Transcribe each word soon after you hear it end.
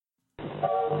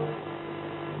Correctly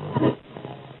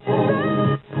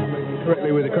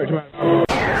with the correct amount.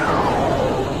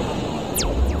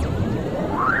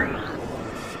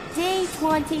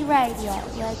 D20 Radio,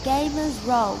 where gamers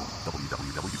roll.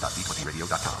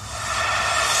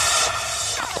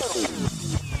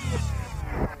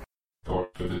 www.d20radio.com.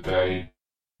 Thought for the day,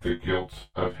 the guilt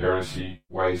of heresy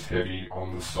weighs heavy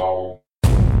on the soul.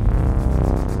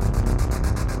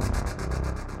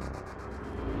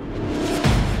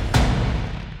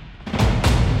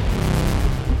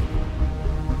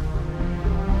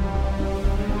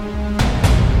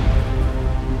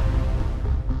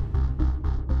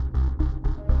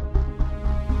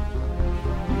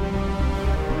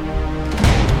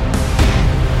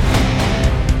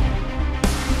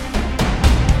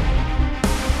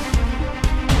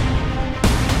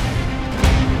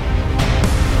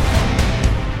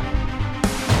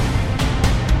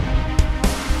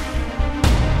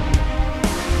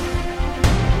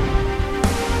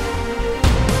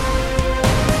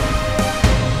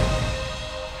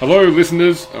 Hello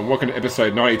listeners, and welcome to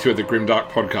episode 92 of the Grimdark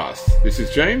Podcast. This is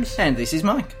James. And this is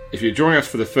Mike. If you're joining us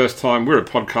for the first time, we're a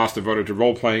podcast devoted to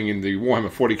role-playing in the Warhammer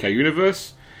 40k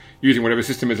universe, using whatever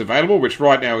system is available, which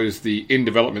right now is the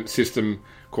in-development system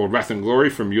called Wrath and Glory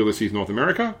from Ulysses North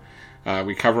America.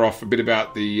 We cover off a bit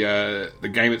about the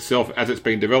game itself as it's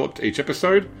been developed each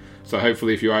episode, so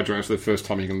hopefully if you are joining us for the first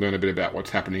time, you can learn a bit about what's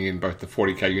happening in both the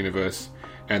 40k universe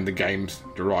and the games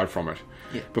derived from it.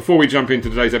 Yeah. Before we jump into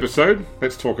today's episode,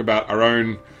 let's talk about our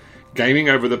own gaming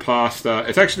over the past...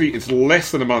 it's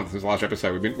less than a month since the last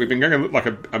episode. We've been going like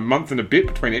a month and a bit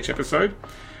between each episode.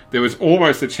 There was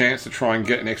almost a chance to try and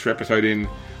get an extra episode in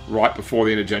right before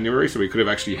the end of January, so we could have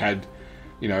actually had,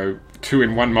 2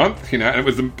 in 1 month, and it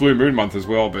was the Blue Moon month as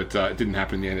well, but it didn't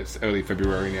happen in the end. It's early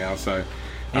February now, so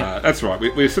that's right.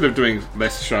 We're sort of doing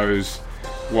less shows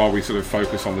while we sort of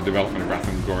focus on the development of Wrath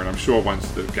and Glory, and I'm sure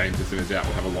once the game system is out,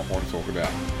 we'll have a lot more to talk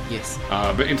about. Yes.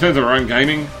 But in terms of our own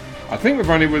gaming, I think we've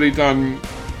only really done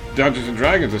Dungeons and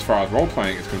Dragons as far as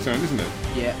role-playing is concerned, isn't it?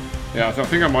 Yeah. Yeah, I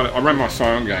think I ran my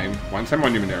Scion game once, and my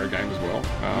Numenera game as well.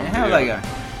 How are they going?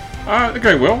 They're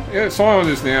going well. Yeah, Scion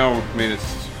is now,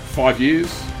 it's 5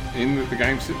 years in the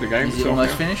game. The game Is itself it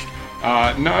almost now. finished?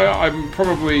 No, I'm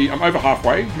over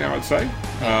halfway now, I'd say.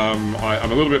 I'm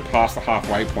a little bit past the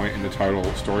halfway point in the total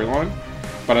storyline,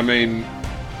 but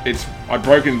I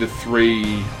broke into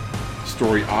 3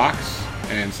 story arcs,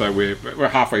 and so we're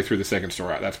halfway through the second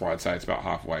story arc. That's why I'd say it's about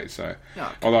halfway. So,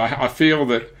 although I feel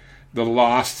that the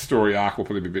last story arc will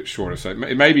probably be a bit shorter, so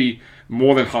it may be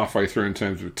more than halfway through in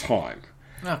terms of time.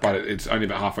 Okay. But it's only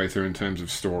about halfway through in terms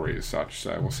of story as such,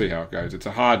 so we'll see how it goes. It's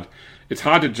hard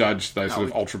to judge those sort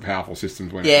of ultra-powerful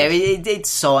systems when it's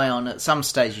Scion. At some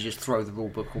stage, you just throw the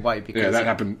rulebook away because... that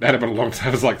happened a long time.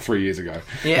 It was like 3 years ago.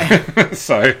 Yeah.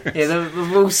 So... Yeah, the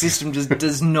rule system just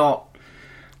does not...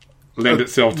 lend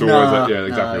itself towards it. Yeah,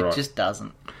 exactly right. it just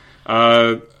doesn't.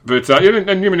 And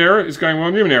Numenera is going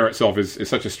well. Numenera itself is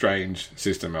such a strange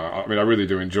system. I really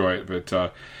do enjoy it, but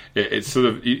it's sort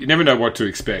of... You never know what to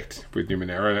expect with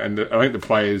Numenera, and I think the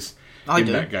players...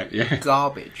 that game, yeah,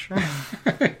 garbage.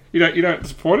 You don't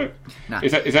support it? No.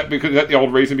 Is that the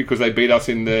old reason because they beat us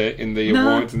in the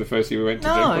awards in the first year we went to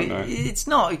Gen Con? No, it's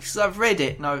not, because I've read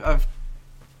it and I've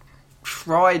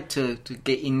tried to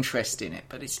get interest in it,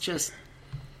 but it's just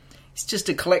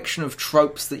a collection of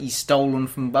tropes that he's stolen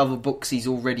from other books he's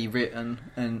already written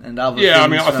and other things. Yeah,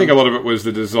 I think a lot of it was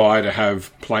the desire to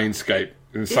have Planescape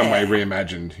in some way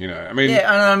reimagined,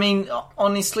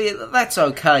 honestly, that's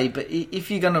okay, but if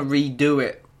you're going to redo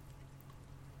it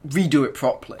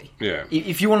properly. Yeah.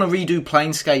 If you want to redo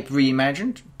Planescape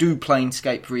Reimagined, do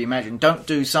Planescape Reimagined. Don't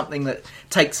do something that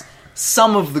takes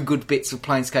some of the good bits of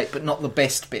Planescape, but not the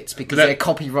best bits, because they're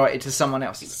copyrighted to someone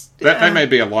else. That may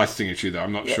be a licensing issue, though.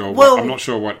 I'm not sure. I'm not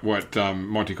sure what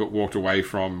Monty Cook walked away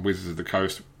from Wizards of the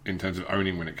Coast in terms of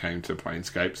owning when it came to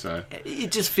Planescape. So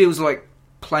it just feels like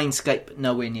Planescape, but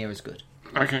nowhere near as good.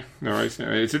 Okay, no worries.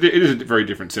 It is a very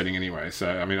different setting anyway. So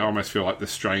I almost feel like The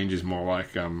Strange is more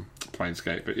like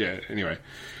Planescape. But yeah, anyway.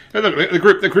 Look,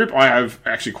 the group I have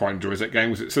actually quite enjoys that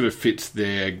game because it sort of fits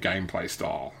their gameplay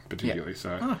style particularly. So,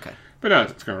 okay. But no,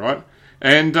 it's going right.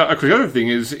 And of course, the other thing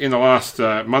is, in the last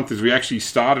month, is we actually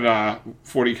started our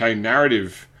 40k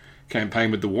narrative campaign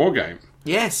with the war game.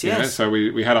 Yes. So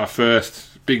we had our first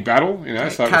big battle.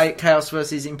 So Chaos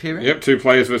versus Imperium. Yep, 2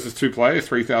 players versus 2 players,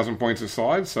 3,000 points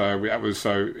aside. So that was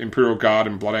Imperial Guard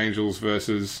and Blood Angels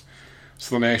versus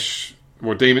Slaanesh,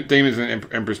 Demons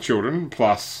and Emperor's Children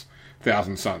plus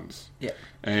 1,000 Suns. Yeah.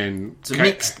 And It's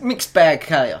a mixed bag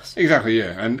chaos. Exactly,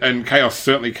 yeah. And Chaos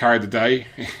certainly carried the day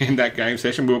in that game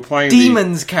session. We were playing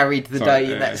Demons carried the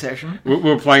day in that session. We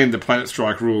were playing the Planet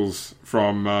Strike rules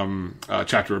from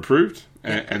Chapter Approved.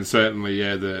 And certainly,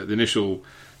 yeah, the initial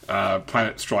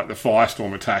Planet Strike, the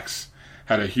Firestorm attacks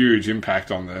had a huge impact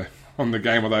on the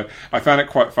game. Although I found it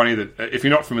quite funny that if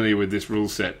you're not familiar with this rule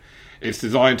set, it's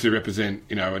designed to represent,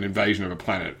 an invasion of a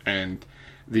planet, and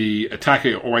the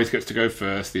attacker always gets to go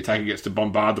first. The attacker gets to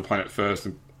bombard the planet first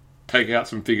and take out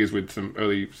some figures with some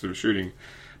early sort of shooting.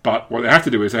 But what they have to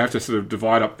do is they have to sort of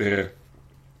divide up their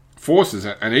forces,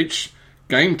 and each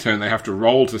game turn they have to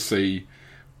roll to see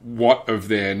what of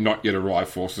their not yet arrived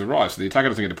forces arrive. So the attacker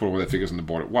doesn't get to put all their figures on the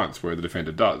board at once, where the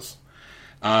defender does.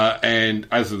 And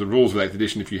as of the rules of 8th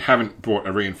edition, if you haven't brought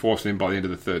a reinforcement in by the end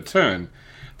of the third turn,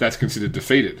 that's considered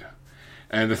defeated.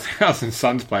 And the Thousand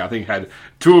Suns player, I think, had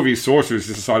 2 of his sorcerers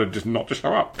just decided just not to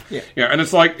show up. Yeah. And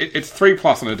it's like, it's 3+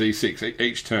 on a d6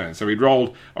 each turn. So he'd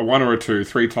rolled a 1 or a 2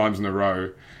 3 times in a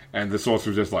row, and the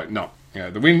sorcerer was just like, no.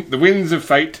 The winds of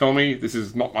fate tell me this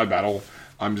is not my battle.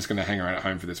 I'm just going to hang around at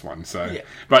home for this one. So, yeah.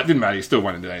 But it didn't matter. He still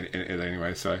won it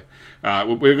anyway. So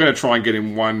we're going to try and get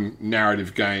him one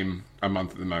narrative game a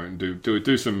month at the moment and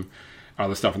do some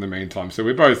other stuff in the meantime. So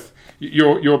we're both...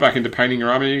 You're back into painting your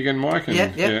army again, Mike?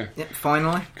 And, yeah,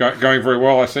 finally. Going very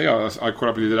well, I see. I caught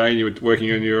up with you today and you were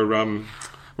working on your...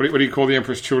 what do you call the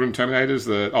Emperor's Children Terminators?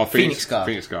 Phoenix Guard.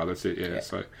 Phoenix Guard, that's it, yeah.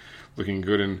 So looking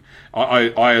good. And I,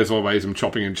 as always, am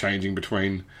chopping and changing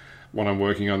between what I'm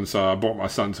working on. So I bought my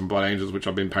son some Blood Angels, which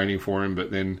I've been painting for him, but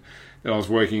then I was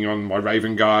working on my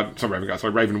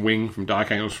Raven Wing from Dark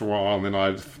Angels for a while, and then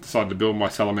I decided to build my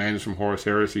Salamanders from Horus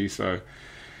Heresy, so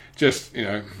just,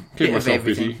 keep myself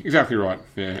busy. Exactly right.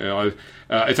 Yeah,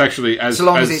 it's actually as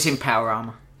long as it's in power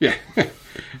armor. Yeah.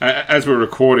 As we're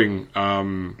recording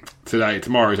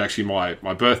tomorrow is actually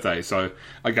my birthday, so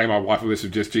I gave my wife a list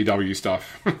of just GW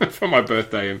stuff for my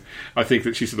birthday, and I think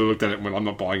that she sort of looked at it and went, I'm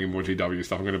not buying any more GW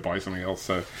stuff, I'm going to buy something else.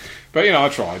 So, but I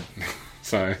tried.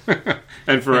 So,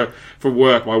 and for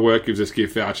work, my work gives us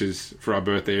gift vouchers for our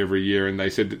birthday every year, and they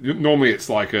said normally it's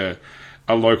like a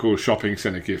local shopping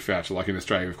centre gift voucher. Like in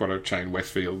Australia, we've got a chain,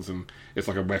 Westfields, and it's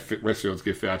like a Westfields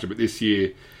gift voucher. But this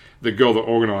year, the girl that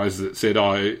organises it said,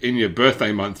 in your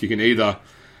birthday month, you can either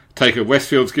take a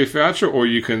Westfields gift voucher or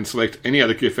you can select any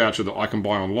other gift voucher that I can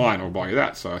buy online. I'll buy you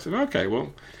that. So I said, okay,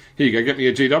 well, here you go, get me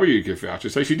a GW gift voucher.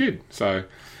 So she did. So,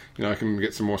 I can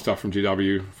get some more stuff from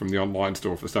GW from the online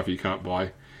store for the stuff you can't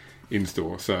buy in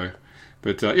store. So,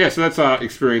 but so that's our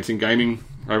experience in gaming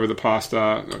over the past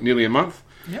nearly a month.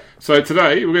 Yep. So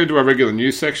today we're going to do our regular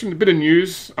news section. A bit of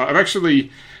news.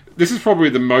 This is probably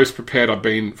the most prepared I've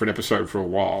been for an episode for a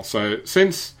while. So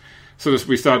since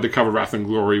we started to cover Wrath and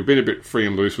Glory, we've been a bit free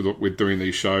and loose with doing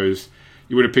these shows.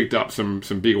 You would have picked up some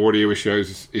big audio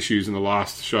issues in the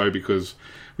last show because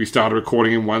we started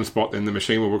recording in one spot, then the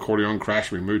machine we're recording on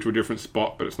crashed. We moved to a different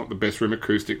spot, but it's not the best room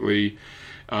acoustically.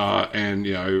 And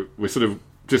we're sort of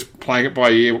just playing it by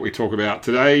ear, what we talk about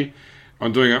today.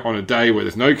 I'm doing it on a day where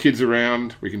there's no kids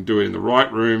around. We can do it in the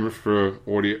right room for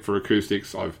audio, for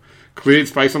acoustics. I've cleared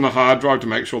space on the hard drive to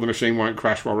make sure the machine won't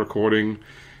crash while recording.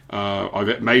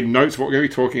 I've made notes of what we're going to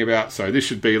be talking about, so this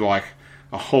should be like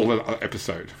a whole other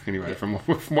episode, anyway, from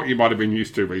what you might have been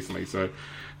used to recently. So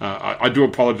I do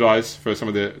apologise for some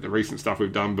of the recent stuff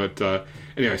we've done, but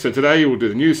anyway, so today we'll do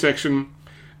the news section.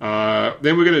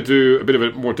 Then we're going to do a bit of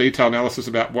a more detailed analysis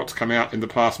about what's come out in the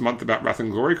past month about Wrath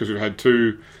and Glory, because we've had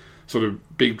 2 sort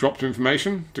of big drops of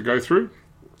information to go through.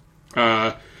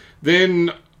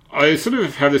 Then I sort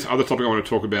of have this other topic I want to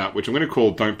talk about, which I'm going to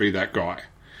call Don't Be That Guy.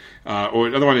 Or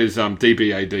another one is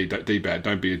DBAD, D-Bad,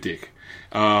 Don't Be a Dick.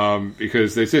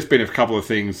 Because there's just been a couple of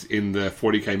things in the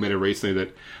 40k meta recently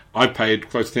that I paid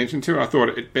close attention to. I thought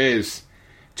it bears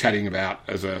chatting about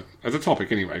as a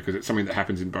topic anyway, because it's something that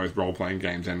happens in both role-playing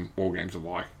games and war games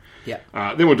alike. Yeah.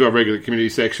 Then we'll do a regular community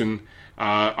section.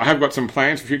 I have got some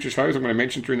plans for future shows I'm going to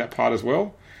mention during that part as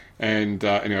well. And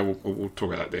anyway, we'll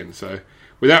talk about that then. So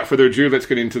without further ado, let's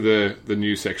get into the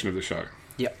news section of the show.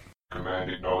 Yep. Command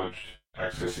acknowledged.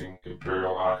 Accessing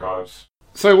Imperial Archives.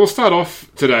 So we'll start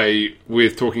off today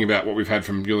with talking about what we've had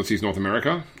from Ulysses North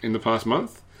America in the past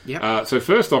month. Yep. So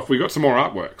first off, we got some more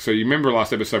artwork. So you remember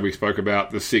last episode we spoke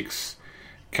about the 6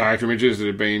 character images that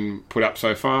have been put up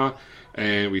so far,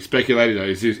 and we speculated,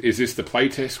 is this the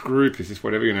playtest group? Is this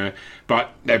whatever,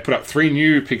 But they've put up 3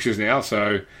 new pictures now,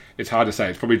 so it's hard to say.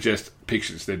 It's probably just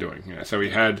pictures they're doing. So we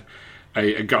had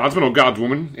a guardsman or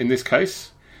guardswoman in this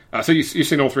case. So you've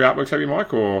seen all 3 artworks, have you,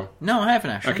 Mike? Or no, I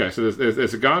haven't actually. Okay, so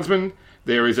there's a guardsman,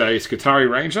 there is a Skitarii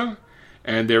ranger,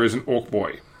 and there is an orc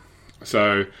boy.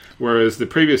 So, whereas the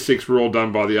previous 6 were all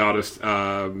done by the artist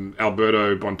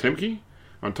Alberto Bontempi,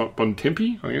 I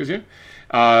think it is, yeah.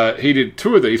 He did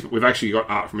 2 of these, but we've actually got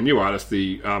art from a new artist.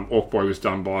 The Orc Boy was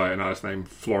done by an artist named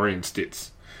Florian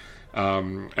Stitz. So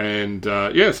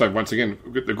once again,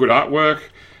 the good artwork.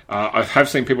 I have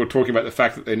seen people talking about the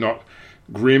fact that they're not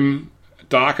grim,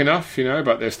 dark enough,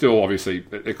 but they're still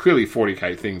they're clearly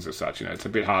 40k things as such. It's a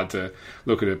bit hard to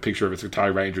look at a picture of a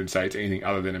Skitarii Ranger and say it's anything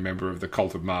other than a member of the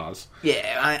Cult of Mars.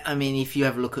 Yeah, I mean, if you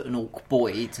have a look at an Orc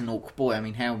Boy, it's an Orc Boy. I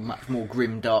mean, how much more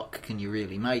grim dark can you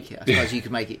really make it? I suppose you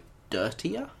could make it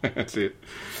dirtier. That's it.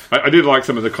 I did like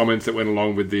some of the comments that went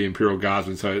along with the Imperial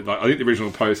Guardsmen. So I think the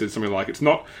original post said something like, it's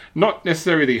not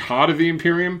necessarily the heart of the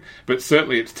Imperium, but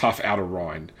certainly it's tough outer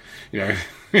rind.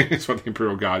 It's what the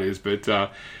Imperial Guard is. But the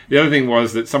other thing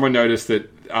was that someone noticed that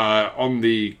on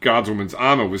the Guardswoman's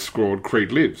armour was scrawled,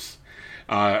 Creed lives.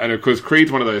 And of course,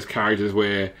 Creed's one of those characters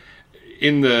where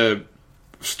in the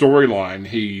storyline,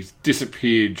 he's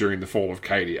disappeared during the fall of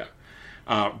Cadia.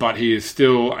 But he is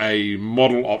still a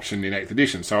model option in 8th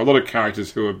edition. So a lot of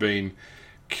characters who have been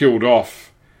killed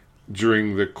off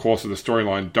during the course of the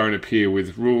storyline don't appear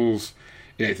with rules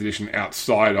in 8th edition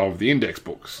outside of the index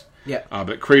books. Yeah.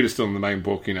 But Creed is still in the main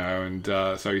book, and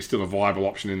so he's still a viable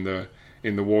option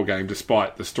in the war game,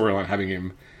 despite the storyline having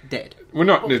him dead. Well,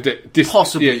 not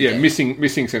possibly dead. Dead.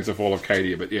 Missing sense of fall of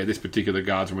Cadia. But yeah, this particular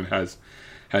guardswoman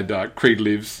had Creed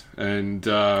lives, and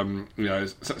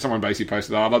someone basically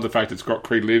posted, I love the fact it's got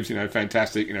Creed lives,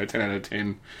 fantastic, 10 out of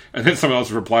 10. And then someone else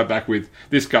replied back with,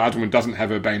 this guardswoman doesn't have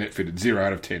her bayonet fitted, 0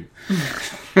 out of 10.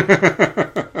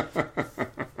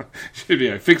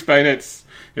 Should fixed bayonets,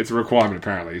 it's a requirement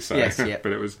apparently. So, yes, yeah.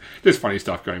 But it was just funny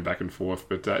stuff going back and forth.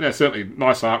 But certainly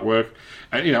nice artwork,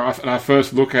 and our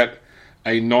first look at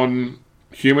a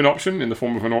non-human option in the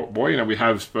form of an Orc Boy. We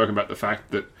have spoken about the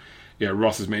fact that.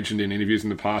 Ross has mentioned in interviews in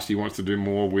the past he wants to do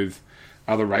more with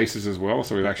other races as well.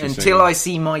 So we've actually Until I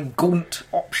see my gaunt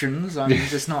options, I'm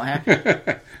just not happy.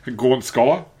 A gaunt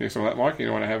scholar, something like that, Mike.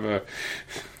 You want to have a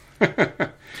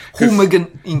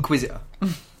Hormigant Inquisitor.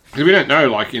 Because we don't know,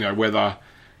 whether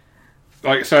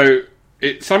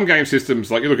some game systems,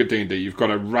 like you look at D&D, you've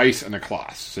got a race and a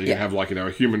class. So you can have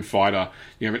a human fighter,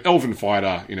 you have an elven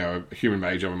fighter, a human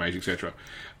mage, elven mage, etc.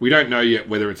 We don't know yet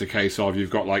whether it's a case of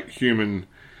you've got human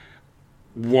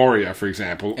warrior, for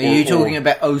example. Are you talking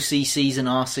about OCCs and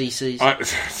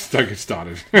RCCs? Don't get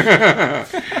started.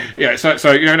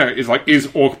 So you don't know. Is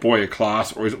Orc Boy a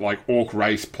class, or is it Orc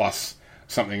race plus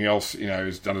something else?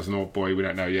 Is done as an Orc Boy. We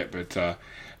don't know yet, but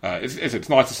it's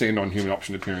nice to see a non-human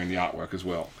option appearing in the artwork as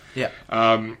well. Yeah.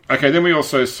 Okay. Then we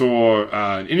also saw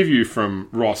an interview from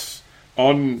Ross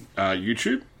on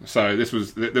YouTube. So there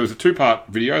was a 2-part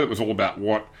video that was all about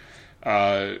what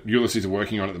Ulysses are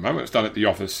working on at the moment. It's done at the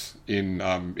office in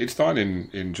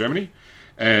Idstein in Germany,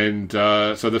 and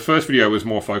so the first video was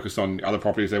more focused on other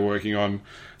properties they're working on,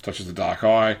 such as the Dark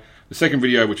Eye. The second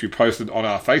video, which we posted on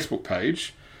our Facebook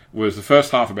page, was the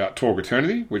first half about Torg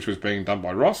Eternity, which was being done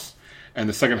by Ross, and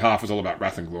the second half was all about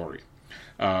Wrath and Glory.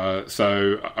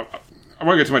 So I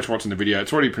won't go too much watching the video.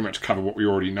 It's already pretty much covered what we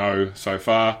already know so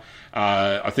far.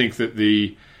 I think that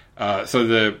the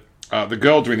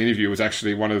girl doing the interview was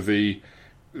actually one of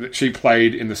that she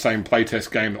played in the same playtest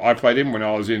game that I played in when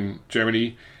I was in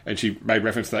Germany, and she made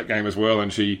reference to that game as well,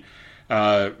 and she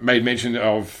made mention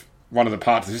of one of the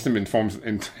parts of the system in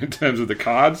terms of the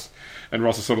cards, and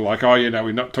Ross is sort of like,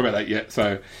 we're not talking about that yet,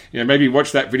 so maybe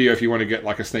watch that video if you want to get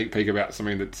a sneak peek about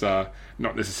something that's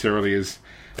not necessarily as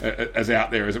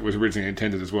out there as it was originally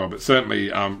intended as well. But certainly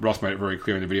Ross made it very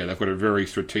clear in the video they've got a very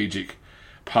strategic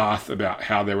path about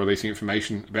how they're releasing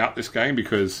information about this game,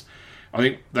 because I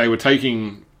think they were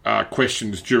taking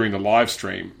questions during the live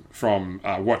stream from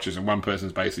watchers, and one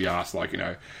person's basically asked,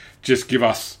 just give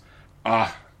us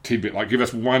a tidbit, give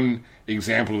us one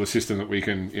example of the system that we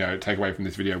can take away from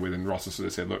this video with. And Ross has sort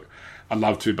of said, look, I'd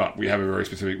love to, but we have a very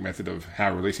specific method of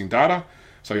how we're releasing data,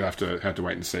 so you'll have to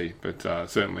wait and see. But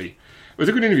certainly it was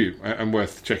a good interview and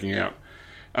worth checking out.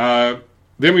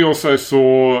 Then we also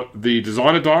saw the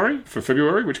Designer Diary for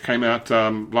February, which came out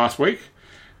last week,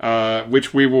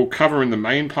 which we will cover in the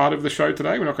main part of the show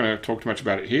today. We're not going to talk too much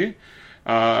about it here.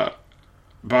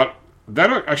 But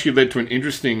that actually led to an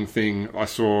interesting thing I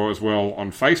saw as well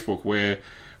on Facebook, where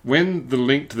when the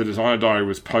link to the Designer Diary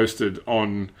was posted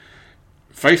on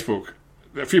Facebook,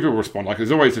 a few people respond.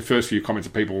 There's always the first few comments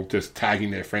of people just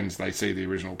tagging their friends they see the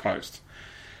original post.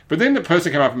 But then the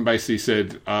person came up and basically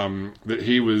said that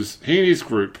he and his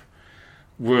group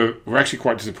were actually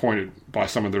quite disappointed by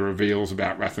some of the reveals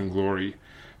about Wrath and Glory,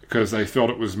 because they felt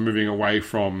it was moving away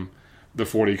from the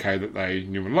 40k that they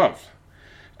knew and loved.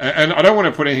 And I don't want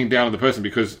to put anything down on the person,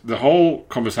 because the whole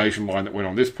conversation line that went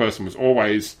on, this person was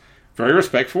always very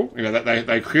respectful. You know, that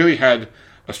they clearly had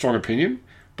a strong opinion,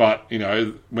 but, you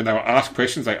know, when they were asked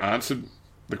questions, they answered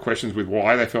the questions with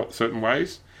why they felt certain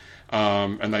ways,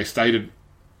 and they stated,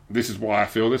 this is why I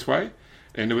feel this way,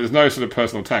 and there was no sort of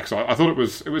personal attack. So I thought it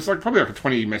was like probably like a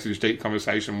 20 message deep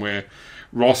conversation where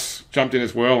Ross jumped in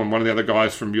as well, and one of the other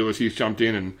guys from Ulysses jumped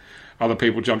in, and other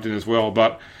people jumped in as well.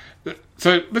 But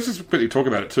so let's just quickly talk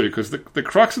about it too, because the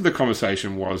crux of the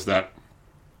conversation was that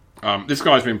this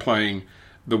guy's been playing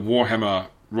the Warhammer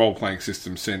role-playing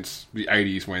system since the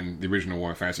 80s, when the original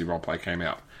Warhammer Fantasy roleplay came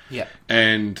out. Yeah.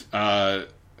 And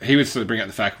he would sort of bring out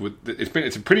the fact that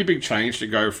it's a pretty big change to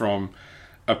go from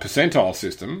a percentile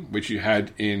system, which you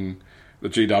had in the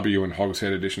GW and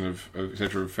Hogshead edition of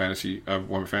etc. of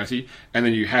Warhammer Fantasy, and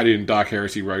then you had in Dark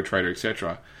Heresy, Rogue Trader,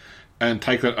 etc., and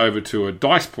take that over to a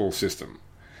dice pool system.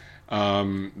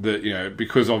 That, you know,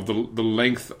 because of the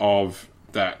length of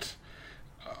that,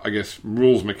 I guess,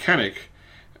 rules mechanic,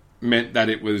 meant that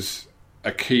it was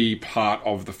a key part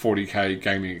of the 40k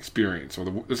gaming experience,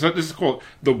 or this is called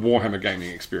the Warhammer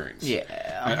gaming experience. Yeah,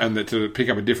 and that to pick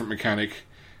up a different mechanic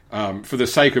for the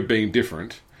sake of being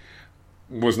different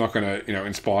was not going to, you know,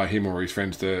 inspire him or his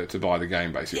friends to buy the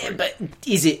game, basically. Yeah, but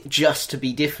is it just to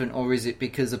be different, or is it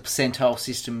because a percentile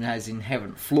system has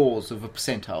inherent flaws of a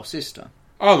percentile system?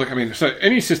 Oh, look, I mean, so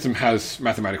any system has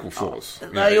mathematical flaws.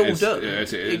 They all do. Exactly.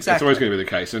 It's Exactly. always going to be the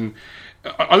case. And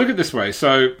I look at it this way.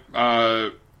 So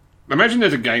imagine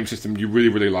there's a game system you really,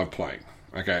 really love playing,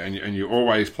 okay, and you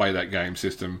always play that game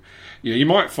system. You know, you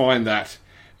might find that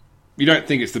you don't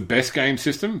think it's the best game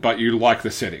system, but you like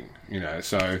the setting, you know.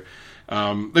 So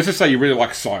let's just say you really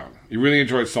like Scion. You really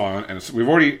enjoyed Scion, and we've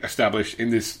already established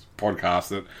in this podcast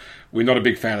that we're not a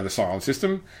big fan of the Scion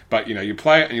system, but, you know, you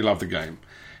play it and you love the game.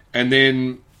 And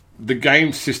then the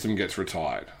game system gets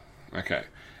retired, okay,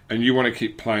 and you want to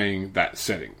keep playing that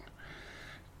setting.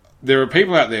 There are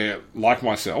people out there, like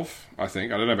myself, I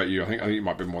think, I don't know about you, I think you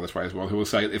might be more this way as well, who will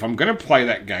say, if I'm going to play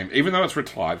that game, even though it's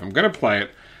retired, if I'm going to play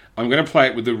it, I'm going to play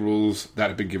it with the rules that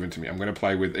have been given to me. I'm going to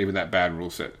play with even that bad rule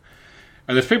set.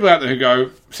 And there's people out there who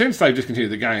go, since they've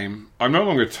discontinued the game, I'm no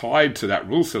longer tied to that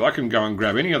rule set. I can go and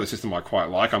grab any other system I quite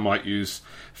like. I might use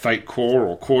Fate Core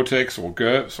or Cortex or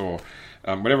GURPS or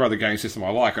whatever other game system I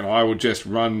like, and I will just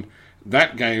run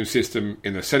that game system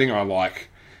in the setting I like,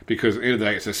 because at the end of the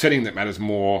day, it's a setting that matters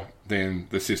more than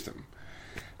the system.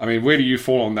 I mean, where do you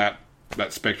fall on that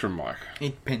spectrum, Mike?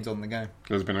 It depends on the game.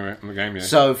 There's been a game, yeah.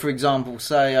 So, for example,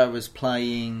 say I was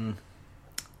playing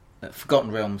a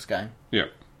Forgotten Realms game, Yeah.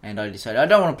 and I decided I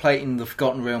don't want to play it in the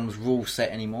Forgotten Realms rule set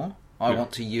anymore. I Yeah.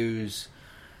 want to use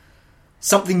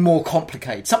something more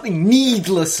complicated, something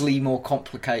needlessly more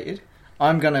complicated.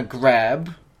 I'm going to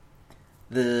grab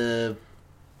the...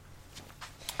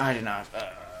 I don't know.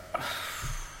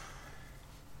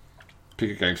 Pick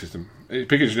a game system.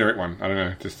 Pick a generic one. I don't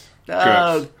know. Just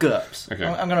GURPS. GURPS. Okay.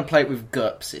 I'm going to play it with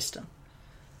GURPS system.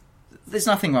 There's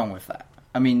nothing wrong with that.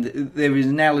 I mean, there is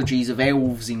analogies of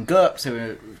elves in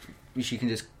GURPS, which you can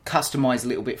just customise a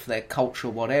little bit for their culture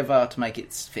or whatever to make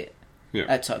it fit. Yeah.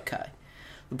 That's okay.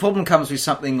 The problem comes with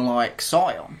something like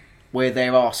Scion, where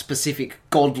there are specific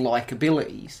godlike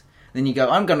abilities. Then you go,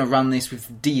 I'm going to run this with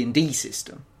the D&D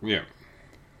system. Yeah.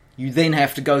 You then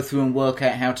have to go through and work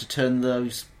out how to turn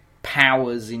those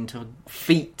powers into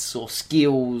feats or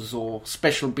skills or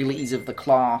special abilities of the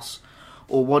class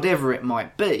or whatever it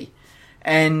might be.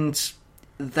 And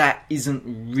that isn't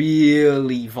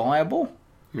really viable.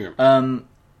 Yeah.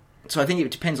 So I think it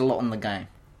depends a lot on the game.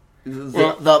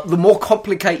 The more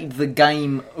complicated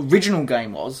the original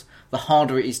game was, the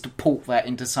harder it is to port that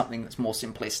into something that's more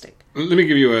simplistic. Let me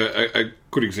give you a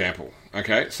good example.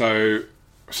 Okay, so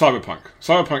Cyberpunk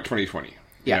 2020.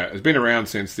 Yeah. You know, it's been around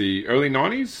since the early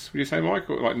 90s, would you say, Mike?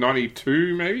 Or like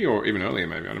 92 maybe, or even earlier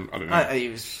maybe, I don't know.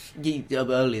 It was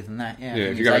earlier than that, yeah. Yeah, I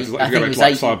if think you go back it to was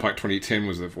like eight- Cyberpunk 2010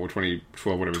 was or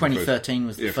 2012, whatever. 2013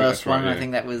 was the Yeah, first that's right, one. yeah. I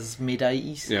think that was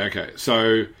mid-80s. Yeah, okay.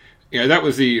 So, you know, that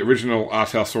was the original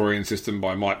Artel Saurian system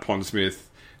by Mike Pondsmith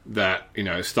that, you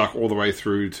know, stuck all the way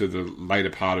through to the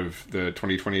later part of the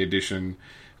 2020 edition.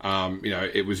 You know,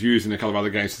 it was used in a couple of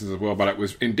other game systems as well, but it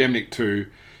was endemic to,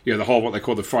 you know, the whole, what they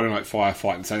call the Friday Night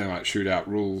Firefight and Saturday Night Shootout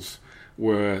rules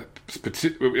were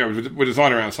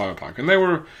designed around Cyberpunk. And they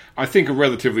were, I think, a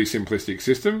relatively simplistic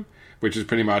system, which is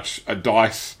pretty much a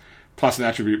dice plus an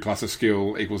attribute plus a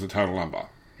skill equals a total number,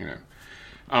 you know.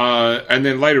 And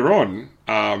then later on,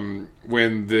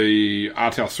 when the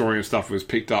Artel Saurian stuff was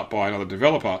picked up by another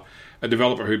developer, a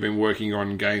developer who'd been working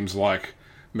on games like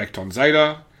Mechton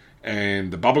Zeta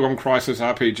and the Bubblegum Crisis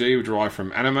RPG, derived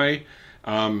from anime,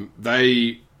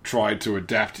 they tried to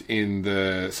adapt in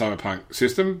the Cyberpunk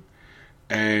system,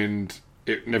 and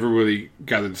it never really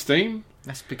gathered steam.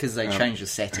 That's because they changed the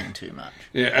setting too much.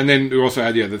 Yeah, and then we also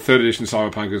had the third edition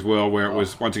Cyberpunk as well, where it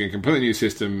was once again a completely new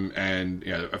system and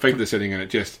affected the setting, and it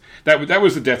just that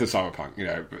was the death of Cyberpunk.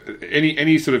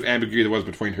 Any sort of ambiguity there was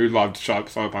between who loved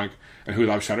Cyberpunk and who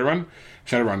loved Shadowrun.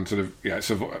 Shadowrun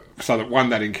sort of won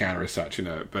that encounter as such,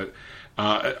 but.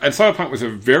 And Cyberpunk was a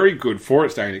very good, for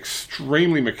its day, an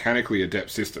extremely mechanically adept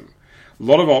system. A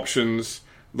lot of options,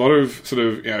 a lot of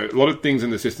a lot of things in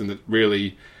the system that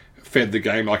really fed the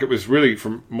game. Like, it was really,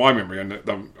 from my memory, and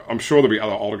I'm sure there'll be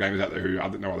other older gamers out there who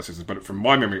know other systems, but from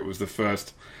my memory, it was the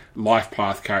first life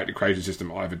path character creation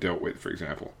system I ever dealt with, for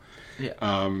example. Yeah.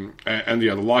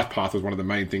 The life path was one of the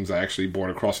main things I actually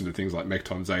brought across into things like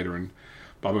Mechton Zeta and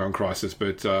Bubblegum Crisis,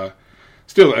 but.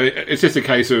 Still, it's just a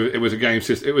case of it was a game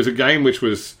system. It was a game which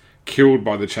was killed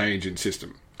by the change in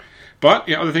system.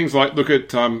 But other things like look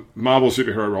at Marvel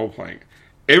superhero role playing.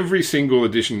 Every single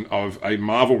edition of a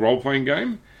Marvel role playing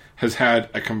game has had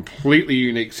a completely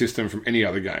unique system from any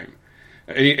other game.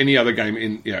 Any other game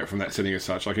in from that setting as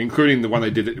such, like including the one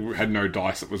they did that had no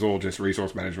dice. It was all just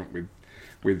resource management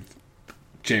with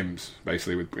gems,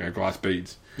 basically with glass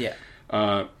beads. Yeah.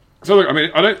 So look, I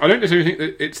mean, I don't necessarily think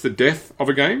that it's the death of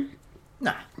a game.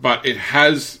 No. But it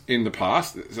has in the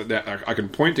past. I can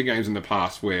point to games in the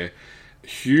past where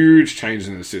huge changes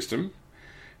in the system,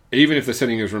 even if the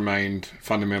setting has remained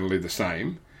fundamentally the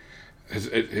same,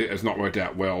 it has not worked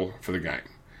out well for the game.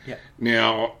 Yeah.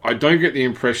 Now, I don't get the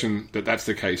impression that that's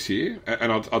the case here,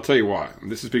 and I'll tell you why.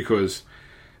 This is because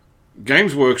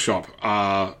Games Workshop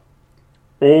are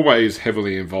always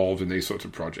heavily involved in these sorts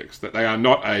of projects. That they are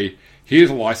not here's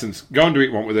a license, go and do what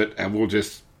you want with it, and we'll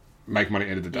just make money at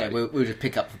the end of the day. Yeah, we'll just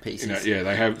pick up the pieces.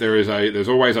 There's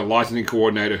always a licensing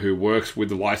coordinator who works with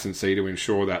the licensee to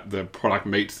ensure that the product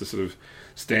meets the sort of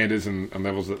standards and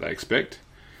levels that they expect.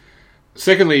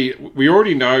 Secondly, we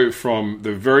already know from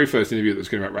the very first interview that was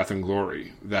going about Wrath and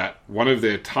Glory that one of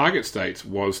their target states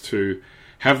was to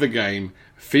have the game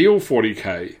feel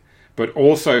 40k, but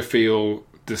also feel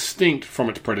distinct from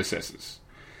its predecessors.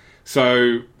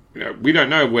 So we don't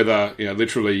know whether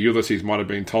literally Ulysses might have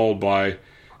been told by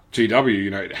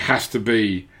GW, it has to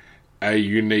be a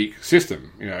unique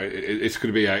system. It's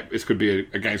could be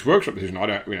a Games Workshop decision. I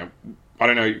don't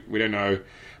know. We don't know,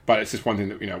 but it's just one thing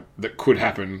that that could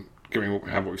happen, given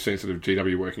what we've seen sort of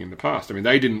GW working in the past. I mean,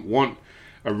 they didn't want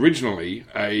originally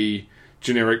a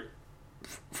generic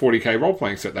 40k role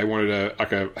playing set. They wanted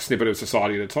a snippet of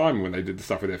society at a time when they did the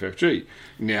stuff with FFG.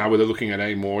 Now they're looking at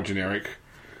a more generic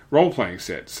role playing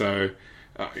set. So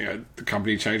the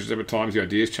company changes over time. The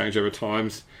ideas change over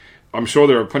times. I'm sure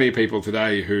there are plenty of people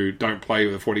today who don't play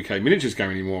with a 40k miniatures game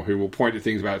anymore who will point to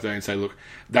things about it today and say, look,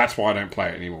 that's why I don't play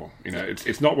it anymore.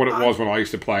 It's not what it was when I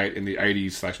used to play it in the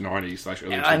 80s/90s/early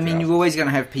 2000s. I mean, you're always going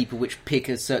to have people which pick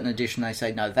a certain edition. They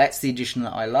say, no, that's the edition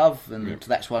that I love, and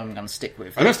that's what I'm going to stick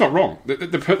with. And that's not wrong.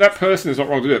 That person is not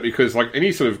wrong to do it, because like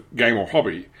any sort of game or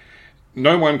hobby,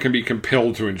 no one can be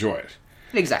compelled to enjoy it.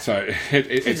 Exactly. So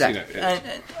exactly.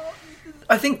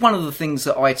 I think one of the things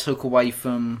that I took away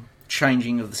from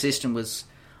changing of the system was,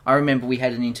 I remember we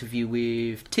had an interview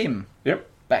with Tim. Yep.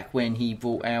 Back when he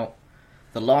brought out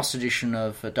the last edition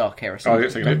of Dark Heresy. Oh, yeah,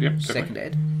 Second Ed, yep. Second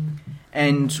Ed.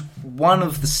 And one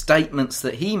of the statements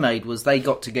that he made was they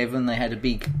got together and they had a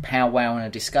big powwow and a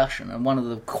discussion. And one of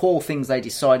the core things they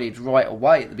decided right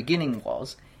away at the beginning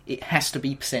was, it has to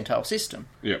be percentile system.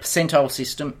 Yep. Percentile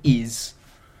system is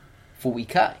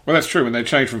 40k. Well, that's true. When they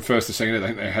changed from first to second ed, I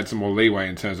think they had some more leeway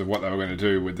in terms of what they were going to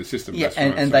do with the system. Yeah,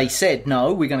 and they said,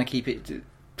 no, we're going to keep it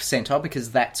percentile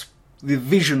because that's the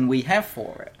vision we have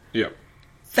for it. Yeah.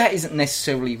 That isn't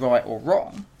necessarily right or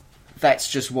wrong.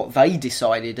 That's just what they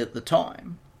decided at the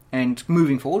time. And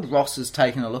moving forward, Ross has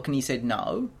taken a look and he said,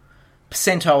 no,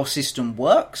 percentile system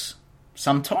works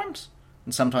sometimes,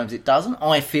 and sometimes it doesn't.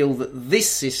 I feel that this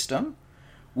system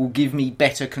will give me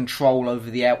better control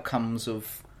over the outcomes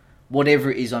of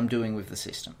whatever it is I'm doing with the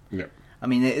system. Yeah. I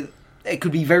mean, it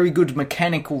could be very good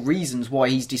mechanical reasons why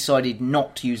he's decided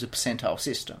not to use a percentile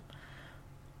system.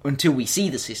 Until we see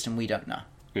the system, we don't know.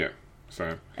 Yeah.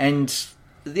 So. And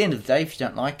at the end of the day, if you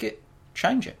don't like it,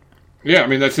 change it. Yeah, I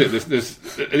mean, that's it. At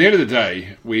the end of the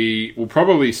day, we will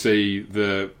probably see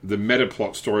the meta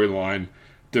plot storyline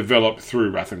develop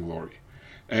through Wrath and Glory.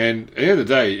 And at the end of the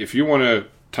day, if you want to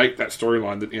take that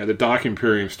storyline, the Dark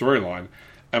Imperium storyline,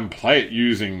 and play it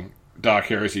using Dark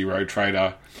Heresy, Rogue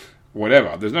Trader,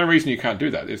 whatever, there's no reason you can't do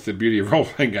that. It's the beauty of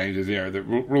role-playing games. Is the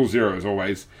rule zero is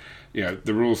always, the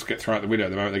rules get thrown out the window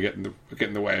the moment they get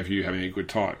in the way of you having a good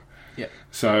time. Yeah.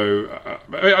 So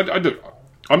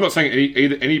I'm not saying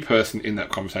any person in that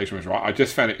conversation was right. I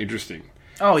just found it interesting.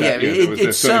 Oh, yeah.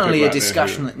 It's certainly a people out there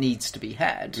discussion that needs to be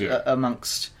had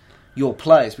amongst your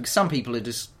players, because some people are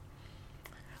just...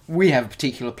 We have a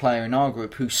particular player in our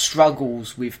group who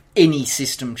struggles with any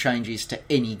system changes to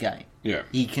any game. Yeah.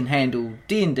 He can handle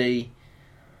D&D,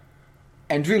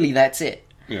 and really that's it.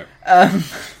 Yeah.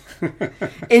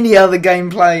 Any other game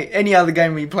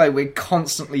we play, we're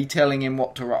constantly telling him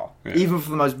what to roll, even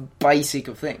for the most basic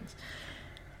of things.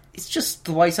 It's just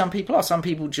the way some people are. Some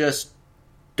people just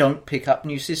don't pick up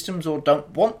new systems or don't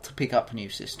want to pick up new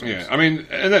systems. Yeah, I mean,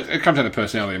 and it comes down to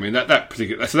personality. I mean, that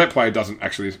player doesn't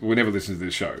actually will never listen to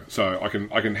this show, so I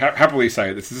can happily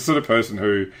say this is the sort of person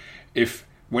who, if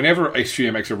whenever a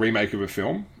studio makes a remake of a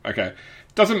film, okay,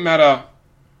 doesn't matter,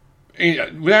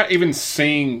 without even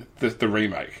seeing the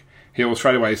remake, he will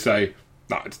straight away say,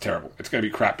 "No, it's terrible. It's going to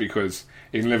be crap because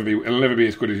it'll never be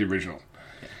as good as the original."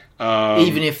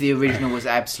 Even if the original was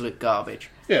absolute garbage.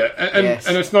 Yeah, and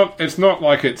it's not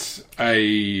like it's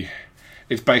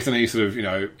based on any sort of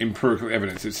empirical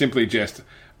evidence. It's simply just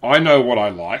I know what I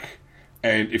like,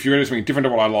 and if you're going to do something different to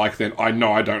what I like, then I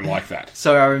know I don't like that.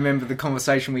 So I remember the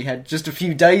conversation we had just a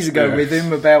few days ago with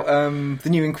him about the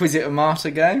new Inquisitor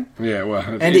Martyr game. Yeah, well,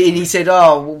 and he said,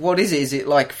 "Oh, what is it? Is it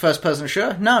like first person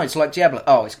shooter? No, it's like Diablo.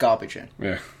 Oh, it's garbage."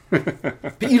 Yeah.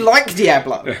 But you like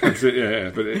Diablo. But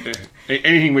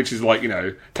anything which is like,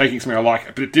 taking something I like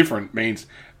a bit different means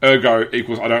ergo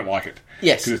equals I don't like it.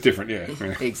 Yes. Because it's different, yeah.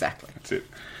 Exactly. That's it.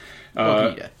 What can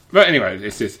you do? But anyway,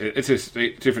 it's just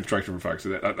different direction from folks.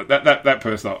 That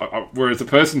person, whereas the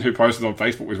person who posted on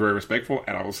Facebook was very respectful,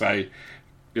 and I will say,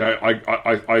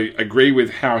 I agree with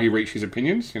how he reached his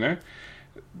opinions, The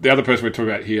other person we're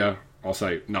talking about here, I'll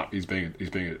say, no, he's being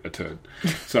a turd.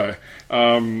 So,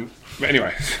 but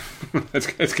anyway,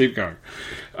 let's keep going.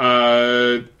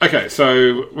 Okay,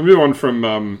 so we'll move on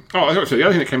from. So the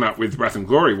other thing that came out with Wrath and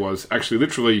Glory was actually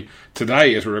literally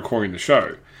today, as we're recording the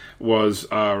show, was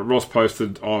Ross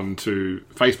posted onto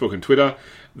Facebook and Twitter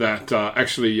that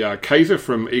actually Kaiser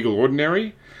from Eagle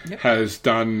Ordinary has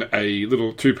done a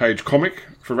little 2-page comic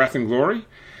for Wrath and Glory,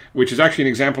 which is actually an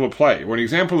example of play, or an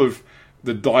example of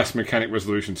the dice mechanic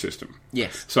resolution system.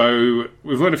 Yes. So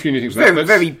we've learned a few new things.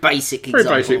 Very basic example.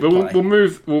 Very basic,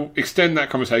 but we'll extend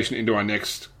that conversation into our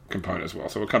next component as well.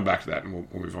 So we'll come back to that and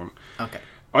we'll move on. Okay.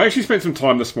 I actually spent some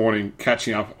time this morning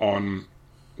catching up on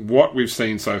what we've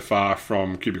seen so far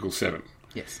from Cubicle 7.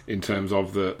 Yes. In terms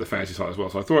of the fantasy side as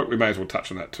well. So I thought we may as well touch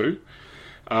on that too.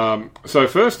 So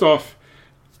first off,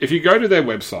 if you go to their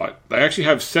website, they actually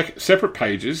have separate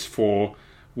pages for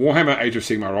Warhammer Age of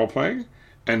Sigmar role-playing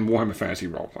and Warhammer Fantasy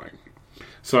role-playing.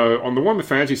 So on the Warhammer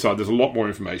Fantasy side, there's a lot more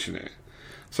information there.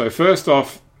 So first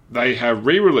off, they have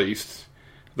re-released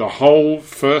the whole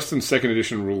first and second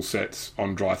edition rule sets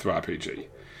on Drive-Thru-RPG.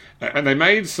 And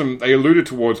they alluded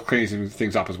towards cleaning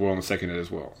things up as well in the second ed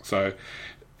as well. So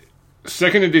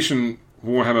second edition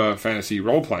Warhammer Fantasy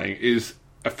role-playing is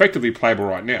effectively playable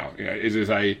right now. It is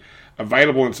a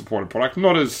available and supported product,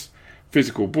 not as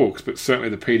physical books, but certainly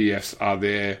the PDFs are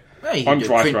there. On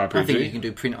Drive-Thru-RPG. I think you can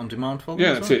do print on demand for them.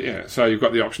 Yeah, that's it. Yeah, so you've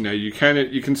got the option there. You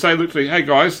can say literally, "Hey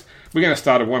guys, we're going to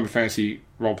start a Warhammer Fantasy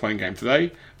role-playing game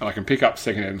today," and I can pick up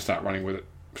second ed and start running with it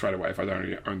straight away if I don't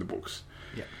already own the books.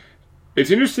 Yeah.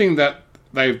 It's interesting that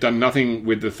they've done nothing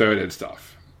with the third ed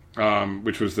stuff,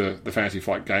 which was the Fantasy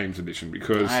Flight Games edition,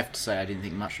 because I have to say I didn't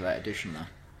think much of that edition though.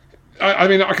 I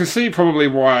mean, I can see probably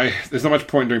why there's not much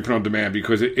point in doing print on demand,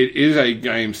 because it is a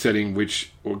game setting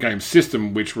or game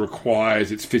system which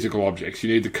requires its physical objects.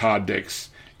 You need the card decks,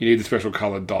 you need the special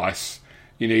coloured dice,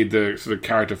 you need the sort of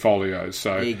character folios.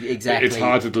 So exactly. It's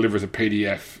hard to deliver as a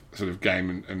PDF sort of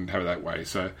game and have it that way.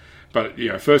 So, but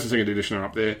first and second edition are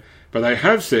up there. But they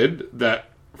have said that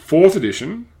 4th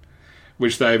edition,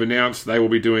 which they've announced they will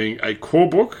be doing a core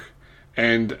book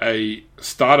and a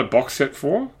starter box set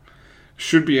for,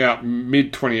 should be out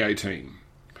mid-2018.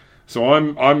 So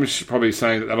I'm probably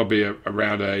saying that that'll be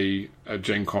around a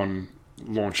Gen Con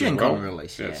launch Gen as well. Con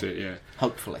release, That's it, yeah.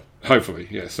 Hopefully,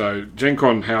 yeah. So Gen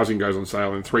Con housing goes on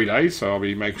sale in 3 days, so I'll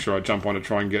be making sure I jump on to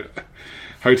try and get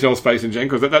hotel space in Gen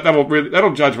Con.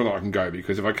 That'll judge whether I can go,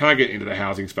 because if I can't get into the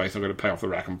housing space, I've got to pay off the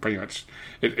rack. And pretty much,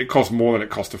 it costs more than it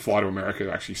costs to fly to America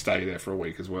to actually stay there for a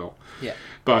week as well. Yeah.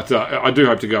 But I do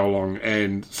hope to go along,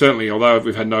 and certainly, although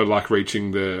we've had no luck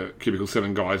reaching the Cubicle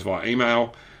 7 guys via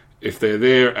email, if they're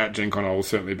there at Gen Con, I will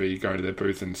certainly be going to their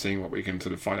booth and seeing what we can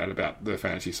sort of find out about the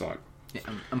fantasy side. Yeah,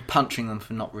 and punching them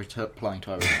for not replying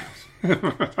to our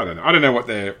emails. I don't know what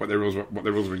their rules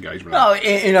of engagement No, are.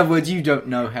 in other words, you don't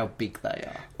know how big they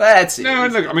are. That's it. No,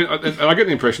 look, I mean, I get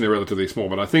the impression they're relatively small,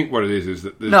 but I think what it is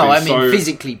that there's No, been I mean so...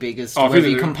 physically big as to whether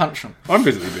you can punch them. I'm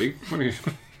physically big. What do you...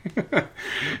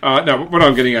 no, what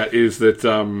I'm getting at is that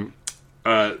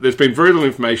there's been very little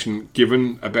information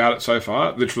given about it so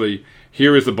far. Literally,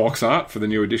 here is the box art for the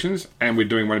new editions, and we're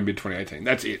doing one in mid-2018.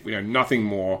 That's it. We know nothing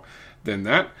more than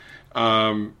that.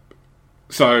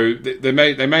 So they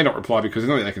may not reply because there's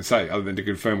nothing they can say other than to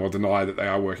confirm or deny that they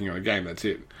are working on a game. That's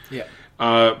it. Yeah.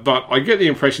 But I get the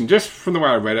impression, just from the way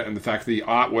I read it and the fact that the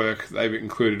artwork they've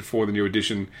included for the new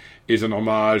edition is an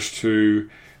homage to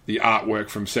the artwork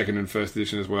from second and first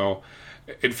edition as well.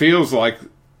 It feels like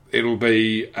it'll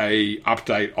be a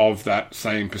update of that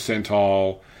same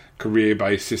percentile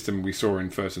career-based system we saw in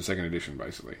first and second edition,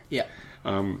 basically. Yeah.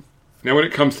 Now, when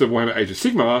it comes to Warhammer Age of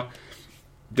Sigmar,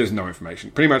 there's no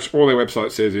information. Pretty much all their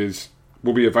website says is,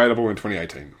 will be available in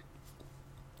 2018.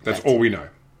 That's all we know.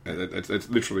 That's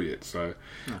literally it. So,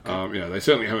 they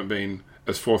certainly haven't been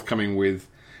as forthcoming with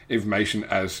information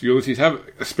as Ulysses have,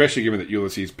 especially given that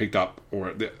Ulysses picked up,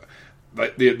 or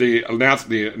the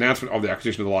announcement of the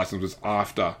acquisition of the license was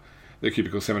after the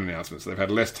Cubicle 7 announcement, so they've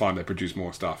had less time, they produced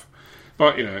more stuff.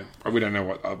 But, we don't know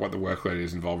what the workload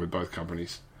is involved with both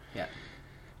companies. Yeah.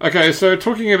 Okay, so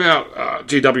talking about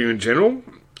GW in general,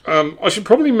 I should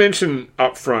probably mention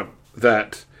up front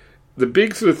that the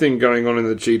big sort of thing going on in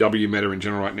the GW meta in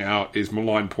general right now is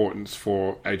malign portents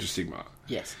for Age of Sigmar.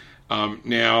 Yes.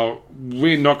 Now,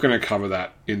 we're not going to cover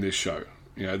that in this show.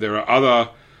 There are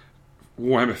other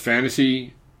Warhammer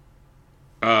Fantasy,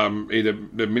 either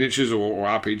the miniatures or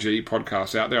RPG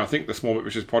podcasts out there. I think the Small Bit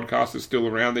Vicious podcast is still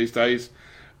around these days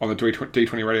on the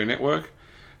D20 Radio Network.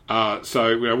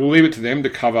 So we'll leave it to them to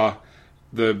cover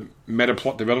the meta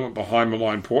plot development behind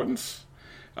malign portents,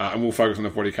 and we'll focus on the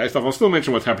 40k stuff. I'll still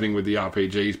mention what's happening with the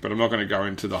RPGs, but I'm not going to go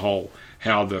into the whole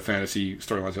how the fantasy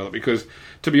storylines develop, because,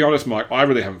 to be honest, Mike, I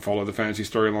really haven't followed the fantasy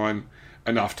storyline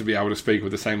enough to be able to speak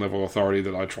with the same level of authority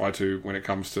that I try to when it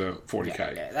comes to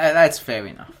 40k. Yeah, that's fair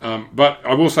enough. But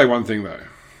I will say one thing though,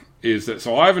 is that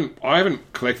I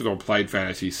haven't collected or played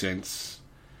fantasy since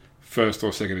first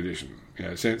or second edition.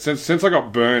 Since I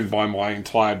got burned by my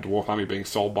entire dwarf army being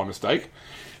sold by mistake.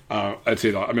 That's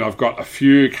it. I mean, I've got a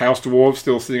few Chaos Dwarves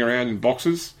still sitting around in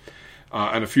boxes,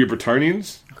 and a few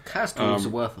Bretonnians. Chaos Dwarves are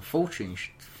worth a fortune.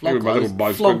 With my little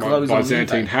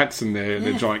Byzantine hats and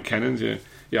their giant cannons. Yeah.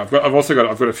 I've also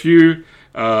got a few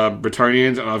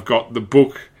Bretonnians, and I've got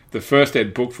the first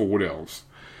ed book for Wood Elves.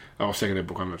 Oh, second ed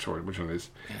book. I'm not sure which one it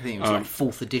is. I think it was like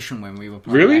 4th edition when we were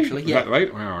playing. Really? Actually, yeah. That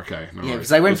late? Wow. Okay. No, yeah, because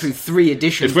they went through 3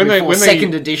 editions before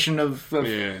second edition of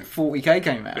 40k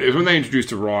came out. It was when they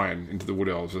introduced Orion into the Wood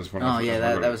Elves. That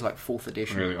was like 4th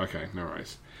edition. Really? Okay. No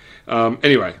worries.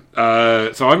 Anyway, so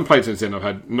I haven't played since then.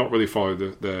 I've not really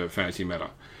followed the fantasy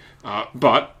meta.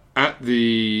 But at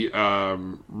the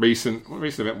recent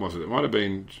event was it? It might have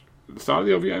been the start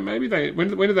of the LVO, maybe. When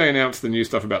did they announce the new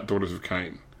stuff about Daughters of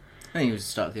Cain? I think it was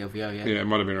the start of the LVO, yeah. Yeah, it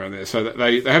might have been around there. So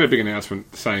they had a big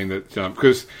announcement saying that,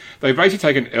 because they've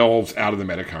basically taken elves out of the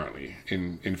meta currently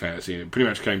in fantasy, and it pretty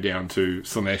much came down to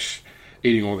Slaanesh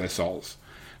eating all their souls.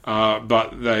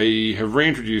 But they have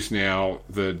reintroduced now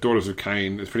the Daughters of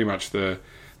Cain as pretty much the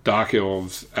Dark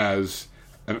Elves as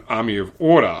an army of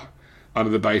order,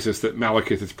 under the basis that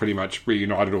Malekith has pretty much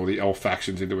reunited all the elf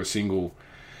factions into a single,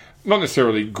 not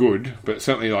necessarily good, but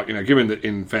certainly given that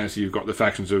in fantasy you've got the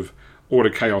factions of Order,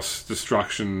 Chaos,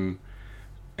 Destruction,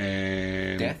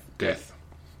 and Death.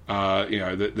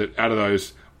 That out of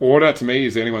those, Order to me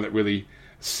is the only one that really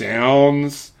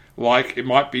sounds like it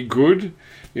might be good.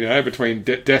 Between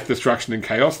Death, Destruction, and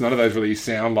Chaos, none of those really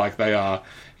sound like they are,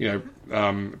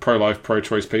 pro-life,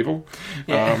 pro-choice people.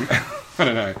 Yeah. I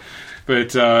don't know.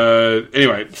 But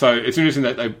anyway, so it's interesting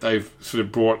that they've sort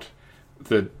of brought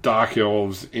the Dark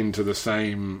Elves into the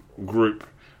same group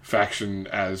faction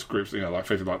as groups,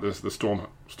 like the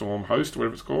Storm Host,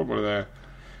 whatever it's called. What are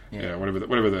they?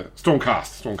 Whatever the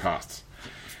Stormcasts.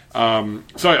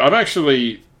 So I've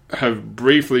actually have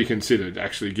briefly considered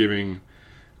giving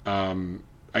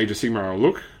Age of Sigmar a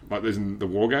look, like there's in the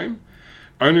war game,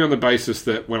 only on the basis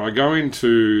that when I go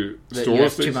into stores, you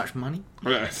have too much money.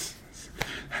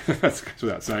 That's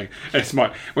without saying. It's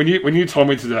when you told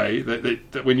me today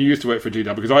that when you used to work for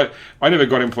GW, because I never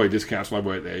got employee discounts when I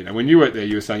worked there. When you worked there,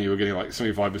 you were saying you were getting like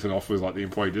 75% off was like the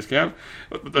employee discount.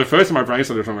 The first time my brain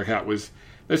started trying to work out was,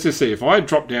 let's just see, if I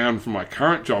drop down from my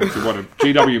current job to what a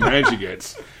GW manager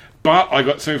gets, but I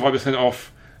got 75%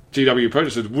 off GW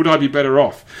purchases, would I be better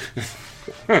off?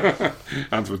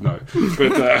 Answer was no.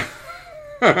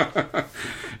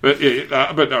 But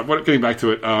Getting back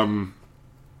to it, I'm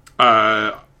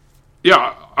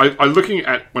looking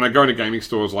at when I go into gaming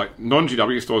stores, like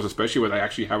non-GW stores especially, where they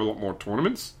actually have a lot more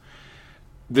tournaments.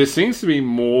 There seems to be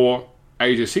more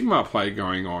Age of Sigmar play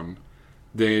going on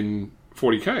than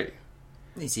 40k.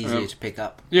 It's easier to pick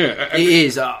up. Yeah, it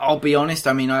is. I'll be honest.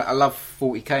 I mean, I love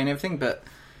 40k and everything, but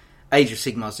Age of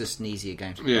Sigmar is just an easier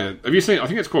game to play. Yeah. Have you seen? I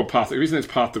think it's called Path. Have you seen this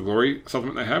Path to Glory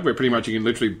supplement they have, where pretty much you can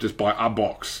literally just buy a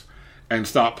box and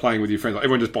start playing with your friends. Like,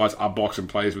 everyone just buys a box and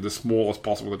plays with the smallest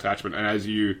possible attachment, and as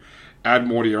you add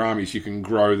more to your armies, you can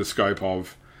grow the scope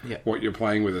of what you're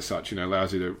playing with as such.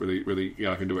 Allows you to really get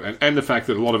up into it. And the fact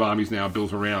that a lot of armies now are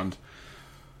built around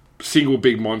single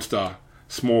big monster,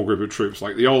 small group of troops.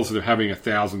 Like the old sort of having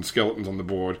 1,000 skeletons on the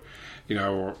board,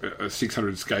 or a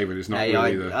 600 Skaven is not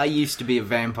really the... I used to be a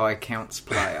Vampire Counts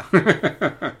player.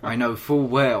 I know full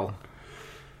well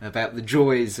about the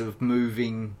joys of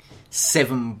moving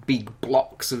 7 big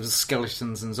blocks of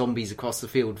skeletons and zombies across the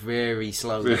field very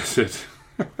slowly. That's it.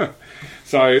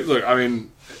 So, look, I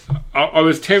mean, I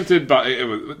was tempted, but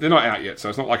they're not out yet, so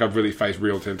it's not like I've really faced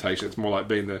real temptation. It's more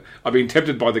like I've been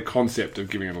tempted by the concept of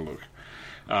giving it a look.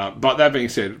 But that being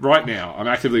said, right now, I'm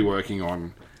actively working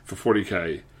on, for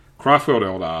 40k, Craftworld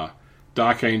Eldar,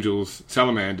 Dark Angels,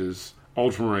 Salamanders,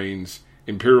 Ultramarines,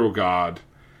 Imperial Guard,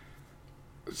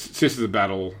 Sisters of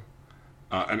Battle,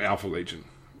 and Alpha Legion.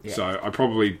 Yeah. So I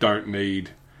probably don't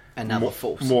need another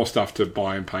force. More stuff to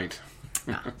buy and paint.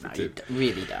 No, you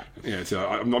really don't. Yeah, so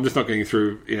I'm just not getting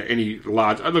through any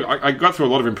large... Look, I got through a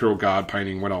lot of Imperial Guard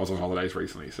painting when I was on holidays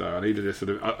recently, so I needed to sort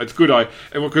of... It's good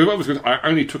because what was good, I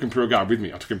only took Imperial Guard with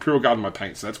me. I took Imperial Guard in my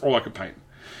paint, so that's all I could paint.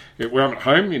 When I'm at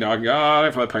home, I can go, I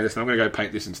don't feel like paint this, and I'm going to go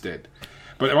paint this instead.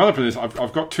 But the other thing is,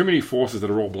 I've got too many forces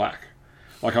that are all black.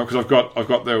 Like, because I've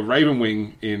got the Raven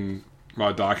Wing in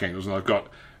my Dark Angels, and I've got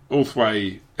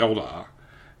Ulthwé Eldar,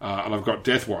 and I've got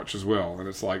Deathwatch as well, and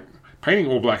it's like, painting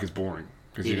all black is boring.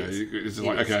 Because, it's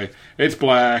like, okay, it's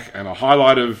black, and a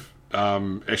highlight of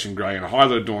Eshin Grey, and a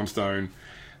highlight of Dawnstone.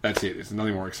 That's it. It's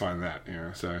nothing more exciting than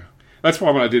that, So that's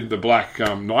why when I did the Black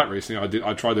Knight recently,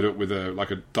 I tried to do it with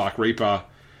a Dark Reaper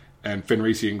and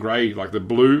Fenrisian Grey, like the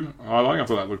blue highlighting. I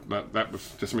thought that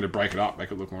was just something to break it up,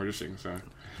 make it look more interesting. So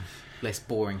less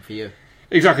boring for you.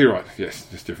 Exactly right. Yes,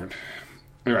 just different.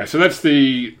 Anyway, so that's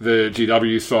the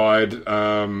GW side.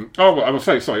 I will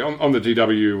say, sorry, on the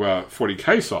GW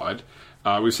 40k side,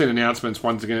 we've seen announcements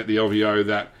once again at the LVO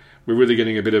that we're really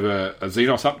getting a bit of a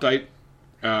Xenos update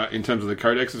in terms of the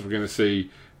codexes. We're going to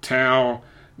see Tau,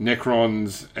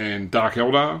 Necrons, and Dark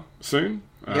Eldar soon.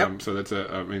 Yep. So that's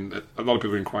a lot of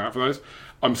people are inquiring out for those.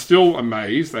 I'm still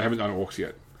amazed they haven't done Orcs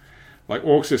yet. Like,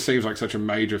 Orcs just seems like such a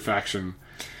major faction.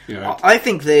 I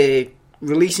think they're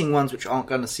releasing ones which aren't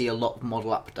going to see a lot of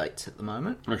model updates at the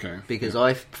moment. Okay. Because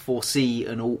I foresee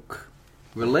an Orc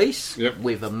release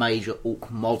with a major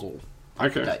Orc model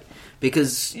update. Okay.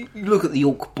 Because you look at the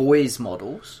Orc Boys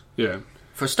models. Yeah.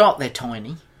 For a start, they're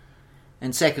tiny.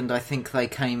 And second, I think they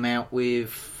came out with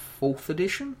 4th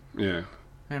edition? Yeah.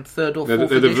 And 3rd or 4th edition?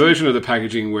 They're the version of the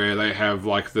packaging where they have,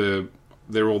 like,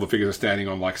 all the figures are standing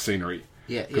on, like, scenery.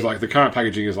 Yeah. Because, like, the current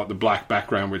packaging is, like, the black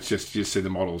background, which just you see the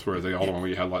models, whereas the older one where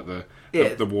you had, like,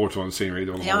 the war-torn scenery.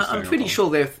 I'm pretty sure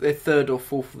they're 3rd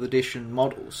or 4th edition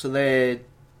models, so they're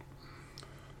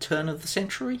turn of the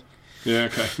century? Yeah,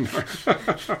 okay.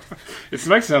 It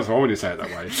makes it sound small when you say it that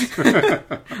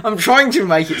way. I'm trying to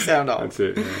make it sound old. That's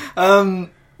it, yeah.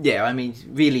 Yeah, I mean,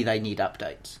 really they need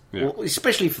updates. Yeah. Well,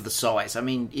 especially for the size. I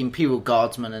mean, Imperial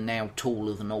Guardsmen are now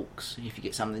taller than Orcs, if you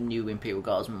get some of the new Imperial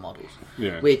Guardsmen models.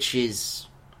 Yeah. Which is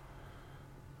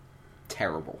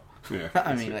terrible. Yeah,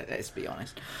 I mean, let's be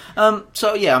honest.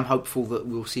 So, yeah, I'm hopeful that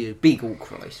we'll see a big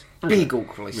Orc release. Big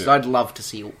Orc release. Yeah. I'd love to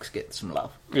see Orcs get some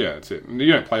love. Yeah, that's it.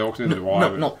 You don't play Orcs, neither do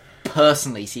I. Not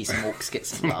personally see some Orcs get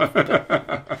some love, but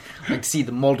I'd like to see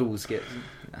the models get...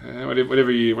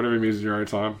 Whatever amuses your own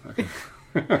time. Okay.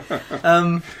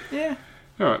 Yeah.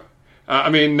 All right.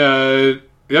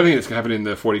 The other thing that's happened in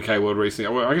the 40k world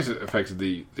recently, well, I guess it affected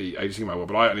the Age of Sigmar world,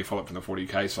 but I only followed from the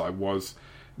 40k side, was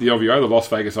the LVO, the Las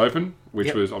Vegas Open,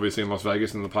 which was obviously in Las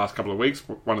Vegas in the past couple of weeks,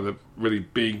 one of the really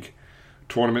big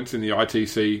tournaments in the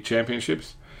ITC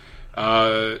championships.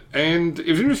 And it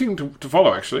was interesting to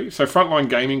follow, actually. So Frontline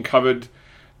Gaming covered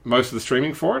most of the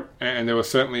streaming for it, and there were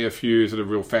certainly a few sort of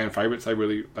real fan favourites they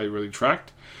really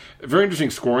tracked. A very interesting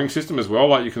scoring system as well.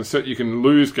 Like you can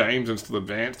lose games and still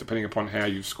advance depending upon how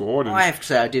you've scored. And, I have to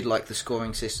say I did like the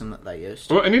scoring system that they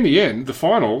used. Well, and in the end, the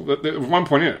final, there was 1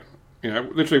 point in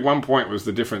it. Literally 1 point was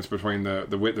the difference between the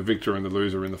victor and the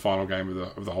loser in the final game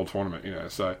of the whole tournament.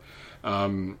 So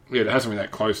to have something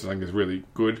that close, I think, is really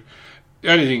good.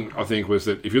 The only thing I think was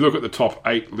that if you look at the top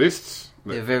 8 lists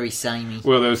They're very samey.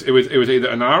 Well, it was either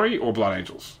Inari or Blood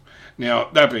Angels. Now,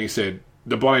 that being said,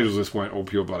 the Blood Angels just weren't all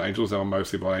pure Blood Angels. They were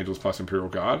mostly Blood Angels plus Imperial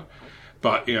Guard.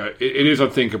 But, it is, I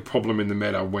think, a problem in the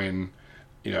meta when,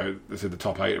 they said the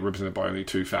top 8 are represented by only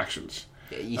 2 factions.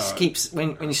 Yeah,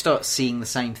 when you start seeing the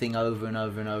same thing over and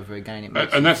over and over again, it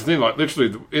makes and that's the thing, like,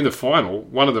 literally, in the final,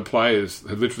 one of the players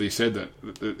had literally said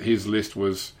that his list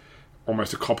was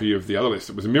almost a copy of the other list.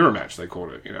 It was a mirror match, they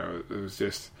called it. It was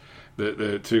just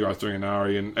the 2 guys doing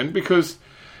Inari, and because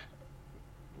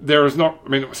there is not... I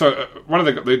mean, so one of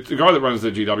the guy that runs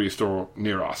the GW store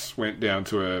near us went down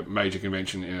to a major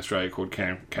convention in Australia called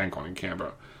CanCon in Canberra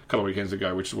a couple of weekends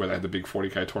ago, which is where they had the big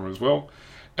 40k tournament as well.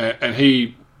 And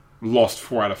he lost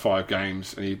 4 out of 5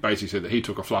 games, and he basically said that he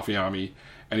took a fluffy army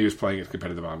and he was playing against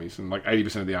competitive armies, and like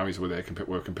 80% of the armies were there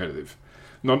were competitive.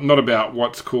 Not about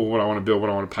what's cool, what I want to build, what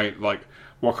I want to paint, like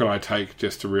what can I take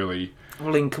just to really...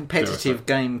 Well, in competitive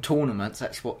game tournaments,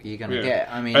 that's what you're going to get.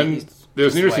 I mean, and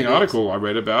there's an interesting article I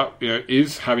read about,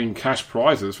 is having cash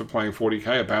prizes for playing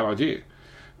 40k a bad idea?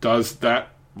 Does that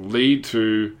lead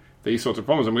to these sorts of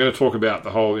problems? And we're going to talk about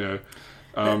the whole,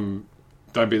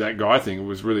 don't be that guy thing. It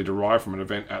was really derived from an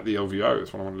event at the LVO.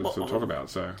 That's what I wanted to talk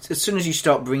about. So as soon as you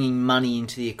start bringing money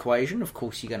into the equation, of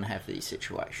course you're going to have these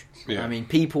situations. Yeah. I mean,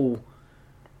 people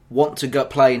want to go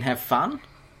play and have fun,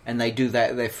 and they do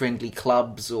that at their friendly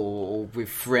clubs or with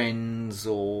friends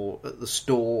or at the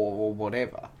store or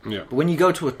whatever. Yeah. But when you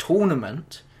go to a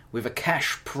tournament with a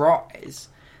cash prize,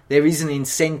 there is an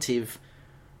incentive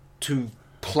to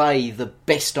play the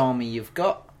best army you've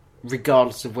got,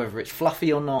 regardless of whether it's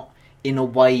fluffy or not, in a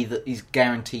way that is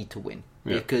guaranteed to win.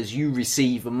 Yeah. Because you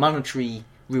receive a monetary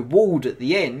reward at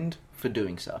the end for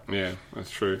doing so. Yeah, that's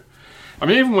true. I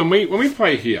mean, even when we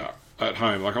play here at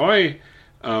home, like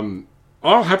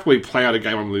I'll happily play out a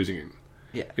game I'm losing in.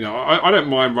 Yeah. I don't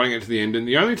mind running it to the end, and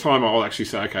the only time I'll actually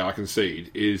say, okay, I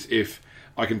concede, is if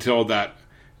I can tell that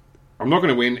I'm not going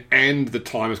to win and the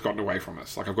time has gotten away from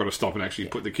us. Like, I've got to stop and actually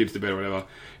put the kids to bed or whatever.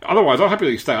 Otherwise, I'll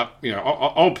happily stay up.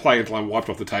 I'll play until I'm wiped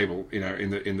off the table, in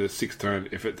the 6th turn,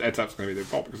 if that's going to be the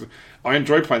fault, because I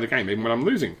enjoy playing the game, even when I'm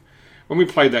losing. When we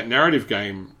played that narrative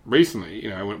game recently,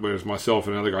 where it was myself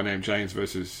and another guy named James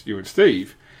versus you and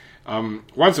Steve,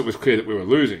 once it was clear that we were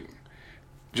losing,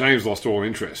 James lost all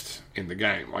interest in the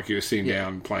game. Like, he was sitting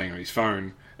down playing on his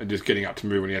phone and just getting up to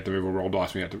move when he had to move or roll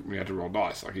dice when he had to roll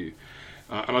dice. Like,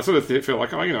 and I sort of feel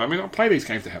like, I play these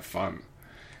games to have fun.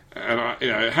 And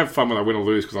I have fun when I win or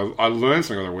lose, because I learn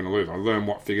something when I win or lose. I learn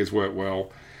what figures work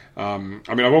well.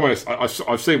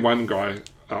 I've seen one guy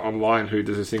online who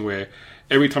does this thing where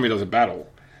every time he does a battle,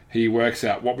 he works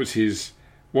out what was his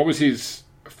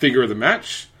figure of the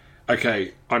match.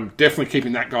 Okay, I'm definitely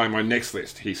keeping that guy in my next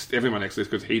list. He's definitely my next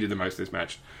list because he did the most this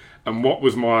match. And what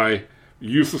was my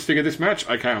useless figure this match?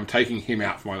 Okay, I'm taking him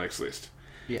out for my next list.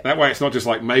 Yeah. That way, it's not just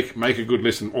like make a good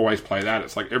list and always play that.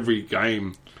 It's like every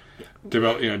game,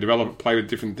 develop, play with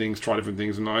different things, try different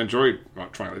things, and I enjoy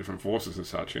trying out different forces and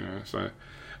such. So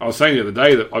I was saying the other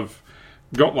day that I've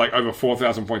got like over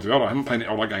 4,000 points of Eldar. I haven't played an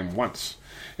Eldar game once.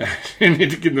 I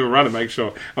need to give them a run and make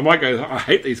sure. I might go, I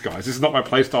hate these guys. This is not my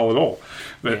play style at all.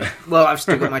 But well, I've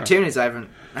still got my Tyranids.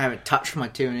 I haven't touched my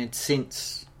Tyranids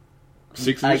since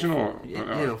 6th edition or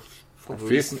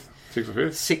 5th. 6th or 5th?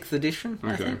 6th edition,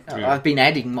 I Okay, think. yeah. I've been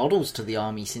adding models to the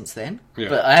army since then, Yeah.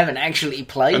 but I haven't actually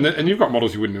played. And you've got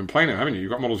models you wouldn't even play now, haven't you?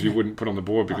 You've got models you wouldn't put on the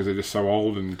board because they're just so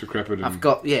old and decrepit. And... I've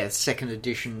got, 2nd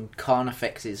edition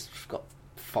Carnifexes. I've got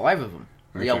 5 of them.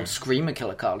 The old Screamer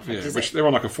Killer Carnifexes. Yeah, which they're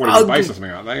on like a 40 base or something,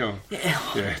 aren't they? Or,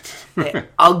 yeah. They're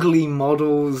ugly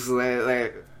models.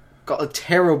 They're got a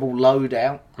terrible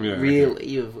loadout,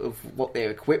 of what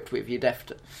they're equipped with. You'd have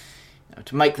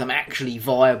to make them actually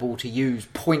viable to use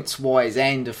points-wise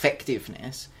and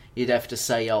effectiveness, you'd have to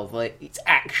say, it's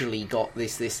actually got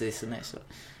this, and this.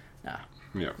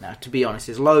 No, to be honest,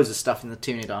 there's loads of stuff in the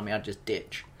Tyranid army I'd just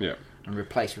ditch and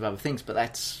replace with other things, but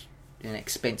that's an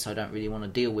expense I don't really want to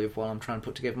deal with while I'm trying to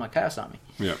put together my Chaos army.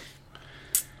 Yeah.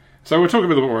 So we'll talk a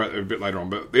little more a bit later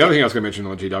on, but the other thing I was going to mention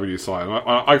on the GW side,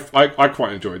 and I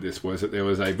quite enjoyed this, was that there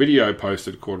was a video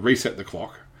posted called Reset the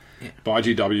Clock by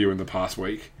GW in the past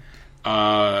week,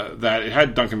 that it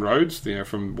had Duncan Rhodes,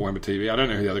 from Warhammer TV. I don't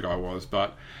know who the other guy was,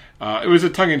 but it was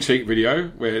a tongue-in-cheek video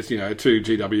where it's, 2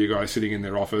 GW guys sitting in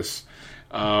their office,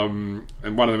 and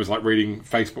one of them is like reading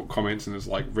Facebook comments, and it's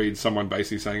like reads someone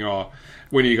basically saying,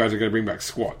 when are you guys going to bring back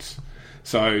squats?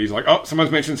 So he's like,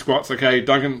 someone's mentioned squats. Okay,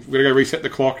 Duncan, we're going to go reset the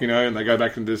clock, and they go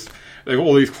back and just, they have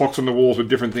all these clocks on the walls with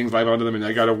different things laid onto them, and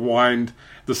they go to wind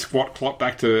the squat clock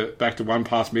back to 1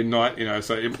 past midnight,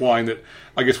 so implying that,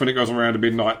 I guess when it goes around to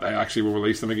midnight, they actually will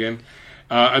release them again.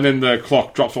 And then the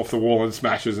clock drops off the wall and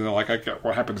smashes, and they're like, okay,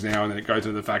 what happens now? And then it goes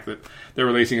to the fact that they're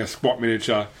releasing a squat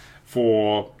miniature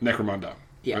for Necromunda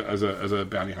as a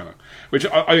bounty hunter. Which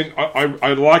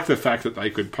I like the fact that they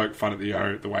could poke fun at the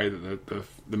way that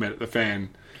the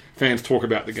fans talk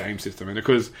about the game system. And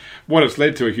because what it's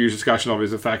led to a huge discussion of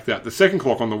is the fact that the second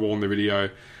clock on the wall in the video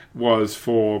was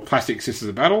for Plastic Sisters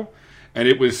of Battle, and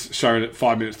it was shown at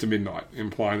 5 minutes to midnight,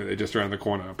 implying that they're just around the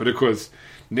corner. But of course,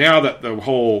 now that the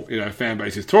whole fan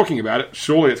base is talking about it,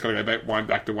 surely it's going to go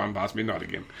back to 1 past midnight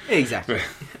again. Exactly.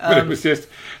 But it was just,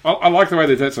 I like the way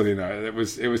they did something. It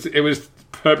was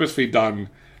purposely done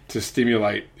to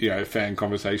stimulate fan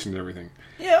conversations and everything.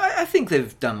 Yeah, I think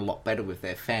they've done a lot better with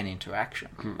their fan interaction.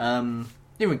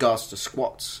 In regards to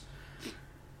squats,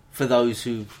 for those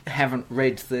who haven't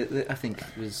read I think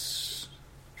it was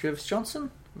Travis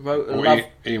Johnson wrote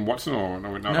Ian Watson or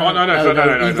no.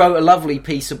 He wrote a lovely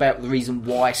piece about the reason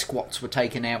why squats were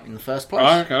taken out in the first place.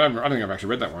 Oh, okay. I don't think I've actually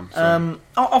read that one. So.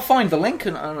 I'll find the link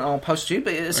and I'll post it to you.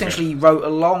 But essentially, he wrote a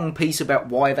long piece about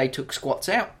why they took squats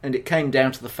out, and it came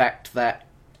down to the fact that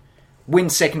when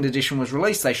second edition was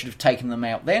released, they should have taken them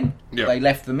out then. Yep. They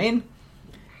left them in,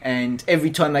 and every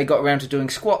time they got around to doing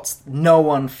squats, no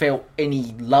one felt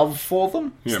any love for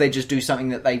them. So they just do something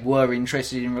that they were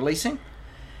interested in releasing.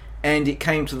 And it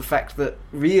came to the fact that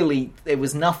really there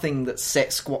was nothing that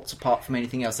set squats apart from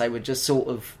anything else. They were just sort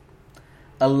of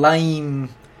a lame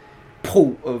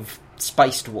pull of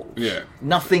Space Dwarves. Yeah.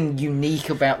 Nothing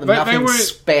unique about them. Nothing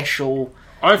special.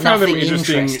 I found them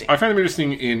interesting. I found them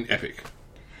interesting in Epic.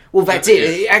 Well, that's it.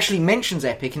 It actually mentions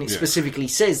Epic, and it specifically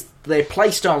says their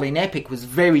playstyle in Epic was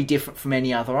very different from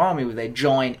any other army with their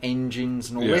giant engines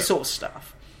and all this sort of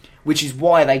stuff. Which is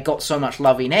why they got so much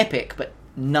love in Epic, but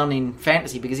none in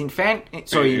Fantasy, because in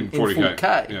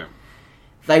 40K,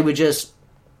 they were just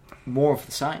more of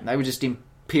the same. They were just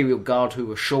Imperial Guard who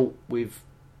were short with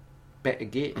better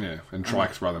gear. Yeah, and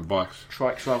trikes rather than bikes.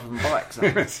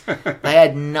 They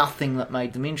had nothing that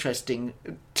made them interesting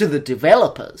to the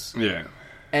developers. Yeah.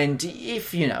 And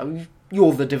if,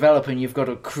 you're the developer and you've got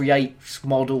to create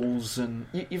models and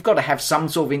you've got to have some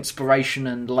sort of inspiration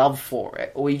and love for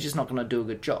it, or you're just not going to do a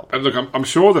good job. And look, I'm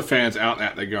sure the fans out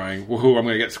there, they're going, well, I'm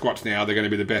going to get squats now, they're going to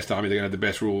be the best army, they're going to have the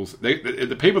best rules.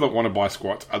 The people that want to buy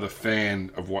squats are the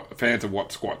fans of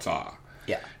what squats are.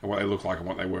 Yeah. And what they look like and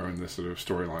what they were in this sort of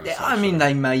storyline. Yeah, I mean,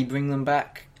 they may bring them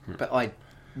back, but I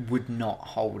would not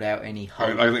hold out any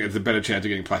hope. I think it's a better chance of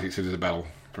getting Plastic Sisters of Battle,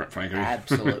 frankly.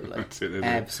 Absolutely. There's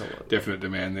absolutely. A definite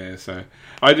demand there. So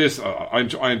I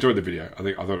enjoyed the video. I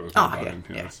thought it was well done.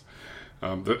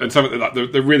 And some of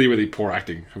the really, really poor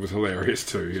acting was hilarious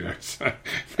too. So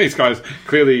these guys,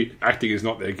 clearly acting is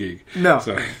not their gig. No,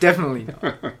 so. Definitely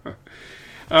not.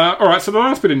 All right, so the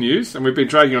last bit of news, and we've been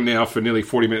dragging on now for nearly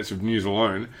 40 minutes of news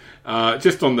alone,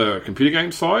 just on the computer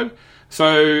game side.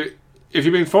 So if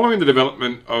you've been following the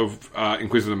development of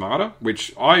Inquisitor Armada,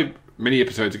 which many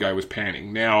episodes ago was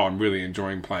panning, now I'm really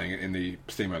enjoying playing it in the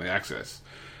Steam Early Access.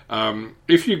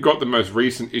 If you got the most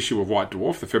recent issue of White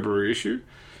Dwarf, the February issue,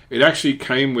 it actually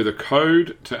came with a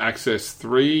code to access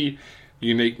 3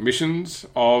 unique missions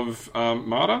of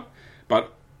Marta,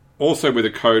 but also with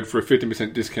a code for a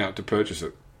 50% discount to purchase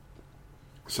it.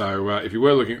 So if you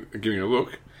were giving it a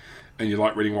look, and you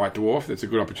like reading White Dwarf, it's a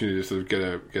good opportunity to sort of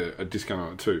get a discount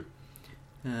on it too.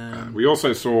 We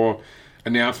also saw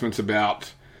announcements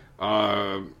about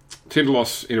Tindalos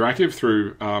Interactive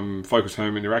through Focus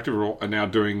Home Interactive are now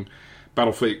doing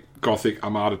Battlefleet Gothic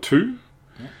Armada 2.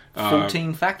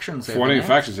 14 factions. 14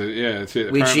 factions, yeah. That's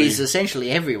it. Which is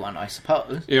essentially everyone, I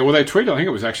suppose. Yeah, well, they tweeted, I think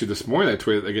it was actually this morning, they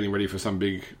tweeted they're getting ready for some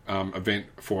big event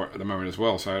for it at the moment as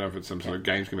well. So I don't know if it's some sort of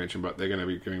games convention, but they're going to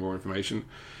be giving more information.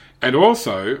 And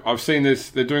also, I've seen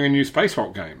they're doing a new Space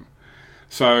Hulk game.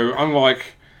 So unlike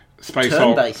Space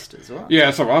Hulk... Turn-based as well.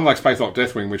 Yeah, so unlike Space Hulk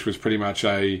Deathwing, which was pretty much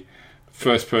a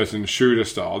first-person shooter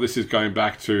style, this is going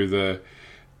back to the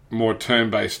more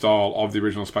turn-based style of the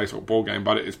original Space Hulk board game,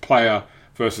 but it's player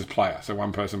versus player. So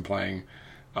one person playing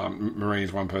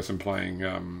Marines, one person playing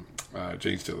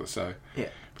Gene Stealer. So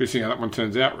pretty seeing how that one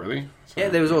turns out, really. So, yeah,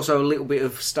 there was also a little bit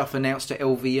of stuff announced at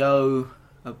LVO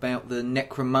about the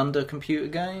Necromunda computer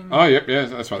game. Oh, yep, yeah,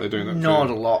 that's right, they're doing that Not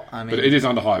too. a lot, I mean. But it is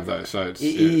under Hive, though, so it's the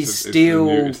new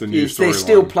storyline. They're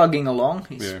still plugging along.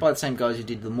 It's by the same guys who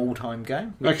did the Mordheim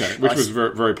game. Which was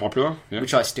very, very popular. Yep.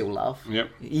 Which I still love.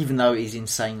 Yep. Even though it is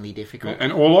insanely difficult.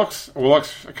 And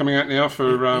Orlox are coming out now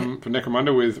for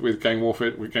Necromunda with Gang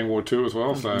Warfare, with Gang War 2 as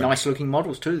well. So nice looking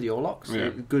models too, the Orlox. Yeah.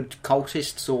 Good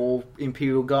cultists or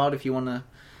Imperial Guard if you want a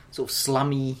sort of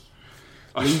slummy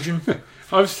legion.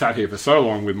 I've sat here for so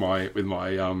long with my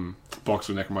box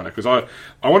of Necromunda because I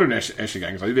wanted an Escher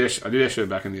gang. I did Escher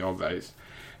back in the old days,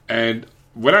 and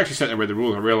when I actually sat there and read the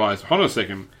rules, I realised, hold on a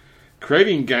second,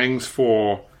 creating gangs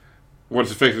for what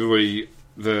is effectively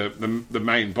the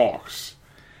main box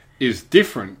is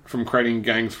different from creating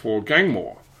gangs for Gang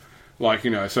War. Like,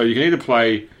 so you can either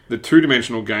play the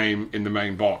 2-dimensional game in the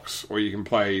main box, or you can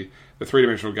play the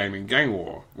 3-dimensional game in Gang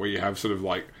War, where you have sort of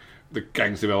like the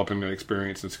gangs developing and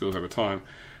experience and skills over time.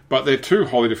 But they're two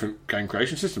wholly different game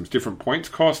creation systems. Different points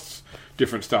costs,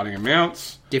 different starting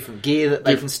amounts. Different gear that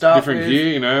they can start with. Different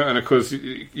gear, and of course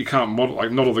you can't model,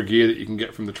 like not all the gear that you can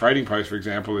get from the trading post, for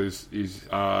example, is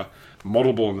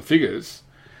modelable in the figures.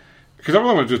 Because I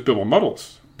really want to just build more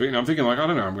models. But I'm thinking like, I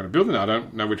don't know, I'm going to build it. I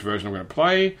don't know which version I'm going to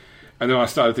play. And then I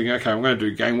started thinking, okay, I'm going to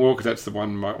do Gang War because that's the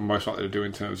one I'm most likely to do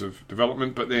in terms of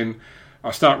development. But then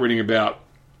I start reading about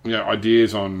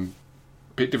ideas on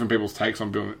different people's takes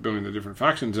on building the different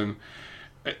factions, and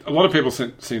a lot of people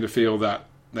seem to feel that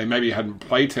they maybe hadn't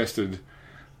play tested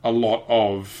a lot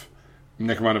of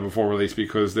Necromunda before release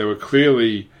because there were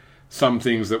clearly some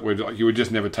things that would you would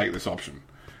just never take this option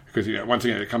because once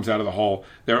again it comes out of the whole.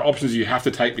 There are options you have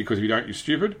to take because if you don't, you're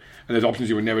stupid, and there's options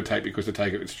you would never take because to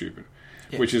take it, it's stupid.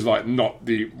 Yeah. Which is like not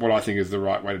what I think is the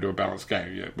right way to do a balanced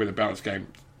game. Yeah, with a balanced game,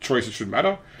 choices should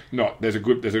matter. Not there's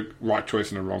a right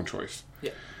choice and a wrong choice.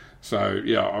 Yeah. So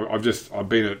yeah, I've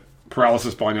been at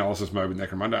paralysis by analysis mode with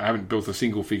Necromunda. I haven't built a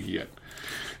single figure yet.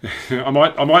 I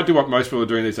might do what most people are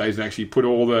doing these days and actually put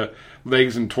all the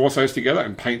legs and torsos together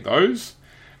and paint those,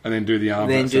 and then do the arms.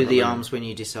 Then do the arms when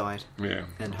you decide. Yeah.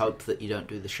 And hope that you don't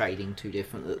do the shading too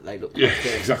different that they look. Yeah, like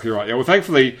exactly right. Yeah. Well,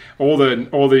 thankfully, all the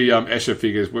Escher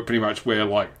figures were pretty much wear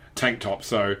like tank tops,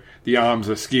 so the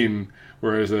arms are skin.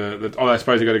 Whereas I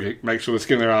suppose you got to make sure the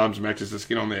skin on their arms matches the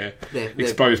skin on their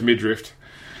exposed midriff.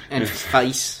 And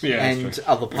face and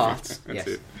other parts. That's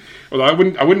it. Although I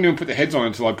wouldn't even put the heads on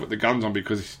until I put the guns on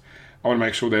because I want to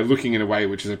make sure they're looking in a way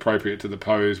which is appropriate to the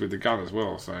pose with the gun as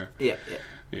well. So yeah.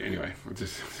 Anyway, we're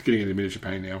just getting into miniature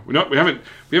pain now. We haven't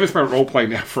spoken role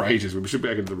playing now for ages. We should be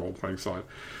back into the role playing side.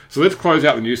 So let's close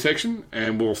out the news section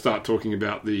and we'll start talking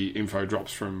about the info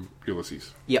drops from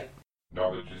Ulysses. Yep.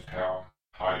 Knowledge is power.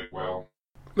 Hide it well.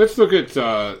 Let's look at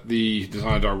the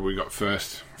designer diary we got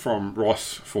first from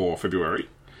Ross for February.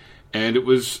 And it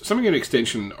was something an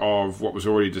extension of what was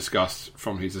already discussed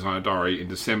from his designer diary in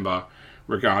December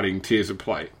regarding tiers of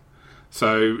play.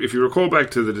 So if you recall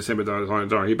back to the December designer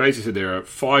diary, he basically said there are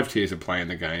 5 tiers of play in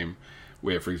the game,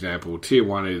 where, for example, tier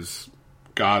 1 is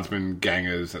guardsmen,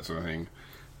 gangers, that sort of thing,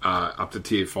 up to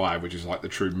tier 5, which is like the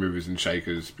true movers and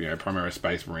shakers, primarily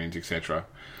space marines, etc.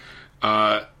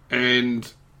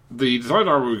 And the designer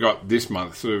diary we got this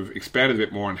month sort of expanded a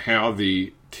bit more on how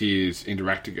the tiers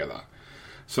interact together.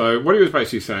 So what he was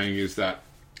basically saying is that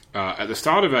at the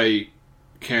start of a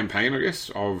campaign, I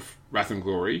guess, of Wrath and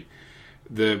Glory,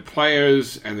 the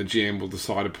players and the GM will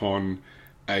decide upon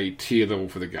a tier level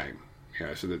for the game.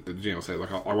 So that the GM will say,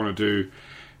 like, I want to do,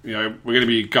 we're going to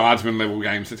be guardsman level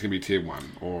games, so it's going to be tier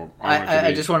 1. Or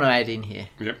I just want to add in here.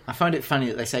 Yep. I find it funny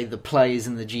that they say the players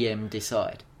and the GM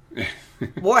decide.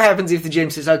 What happens if the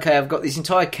GM says, okay, I've got this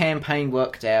entire campaign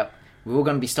worked out, we're all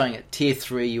going to be starting at tier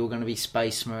 3, you're going to be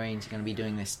space marines, you're going to be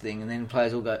doing this thing, and then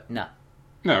players all go, no.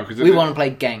 No, because we want to play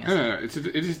gangers. No.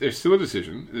 It's still a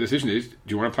decision. The decision is: do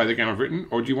you want to play the game I've written,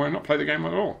 or do you want to not play the game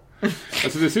at all?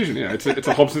 That's a decision. It's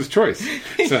a Hobson's choice.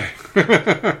 So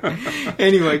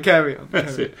anyway, carry on.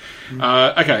 That's it.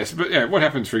 Okay, so but what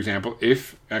happens, for example,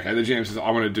 if the GM says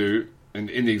I want to do, in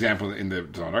the example in the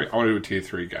design, I want to do a tier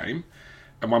 3 game,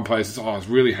 and one player says, I was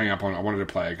really hung up on I wanted to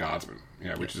play a guardsman,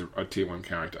 which is a tier 1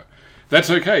 character. That's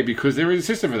okay because there is a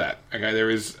system for that. Okay, there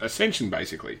is ascension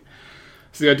basically.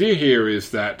 So the idea here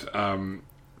is that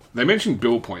they mentioned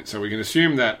build points, so we can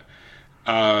assume that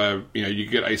you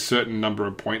get a certain number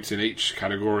of points in each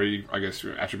category, I guess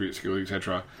attribute, skills,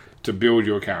 etc., to build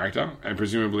your character, and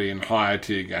presumably in higher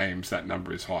tier games that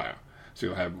number is higher. So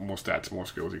you'll have more stats, more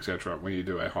skills, etc. when you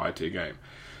do a higher tier game.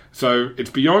 So it's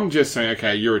beyond just saying,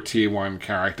 okay, you're a tier 1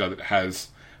 character that has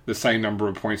the same number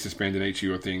of points to spend in each of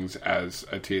your things as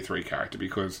a tier 3 character,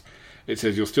 because it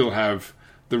says you'll still have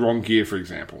the wrong gear, for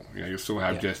example. You'll still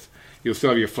have you'll still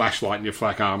have your flashlight and your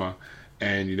flak armor,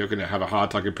 and you're not going to have a hard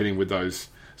time competing with those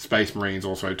space marines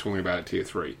also talking about at tier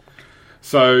 3.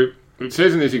 So it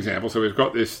says in this example, so we've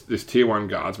got this tier 1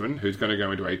 guardsman who's going to go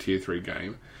into a tier 3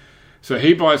 game. So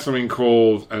he buys something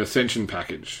called an Ascension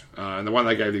package, and the one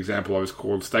they gave the example of is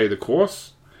called Stay the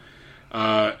Course,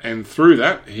 and through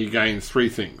that he gains 3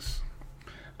 things.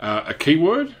 A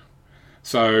keyword.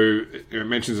 So it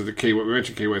mentions that the keyword, we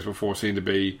mentioned keywords before, seem to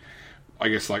be I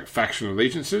guess, like faction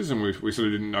allegiances, and we sort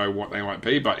of didn't know what they might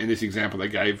be. But in this example, they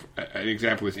gave an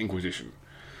example is Inquisition.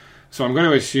 So I'm going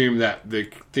to assume that the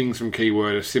things from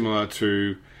Keyword are similar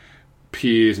to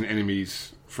peers and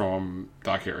enemies from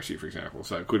Dark Heresy, for example.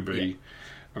 So it could be,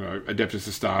 I don't know, Adeptus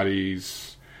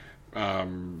Astartes,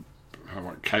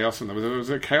 Chaos, and was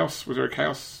there Chaos? Was there a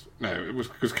Chaos? No, it was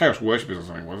because Chaos Worshippers or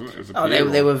something, wasn't it? It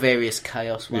was there were various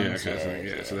Chaos ones. So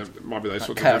there might be those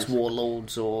sorts Chaos of things.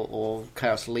 Warlords or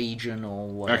Chaos Legion or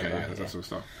whatever. Okay, that sort of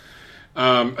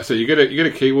stuff. So you get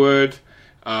a keyword.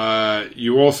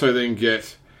 You also then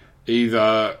get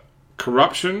either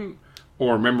corruption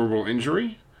or a memorable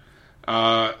injury.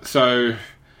 So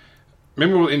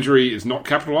memorable injury is not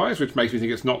capitalized, which makes me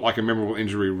think it's not like a memorable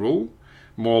injury rule,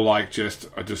 more like just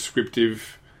a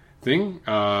descriptive thing.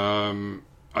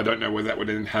 I don't know whether that would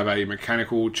then have a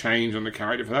mechanical change on the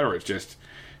character for that, or it's just,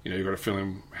 you've got to fill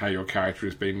in how your character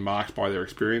has been marked by their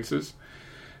experiences.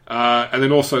 And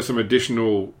then also some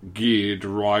additional gear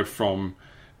derived from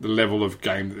the level of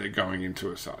game that they're going into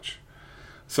as such.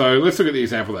 So let's look at the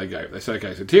example they gave. They say,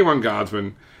 okay, so Tier 1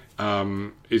 Guardsman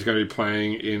is going to be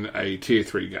playing in a Tier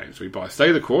 3 game. So he buys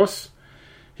Stay the Course.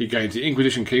 He gains the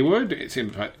Inquisition keyword. It's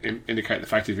indicate the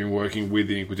fact he's been working with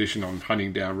the Inquisition on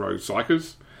hunting down rogue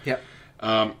psychers. Yep.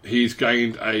 He's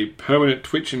gained a permanent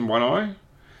twitch in one eye.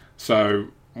 So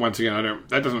once again,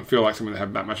 that doesn't feel like something that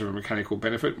had that much of a mechanical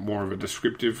benefit, more of a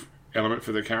descriptive element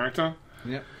for the character.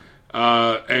 Yep.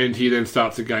 And he then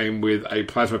starts the game with a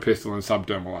plasma pistol and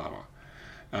subdermal armor.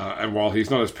 And while he's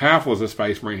not as powerful as a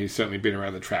Space Marine, he's certainly been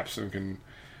around the traps and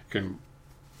can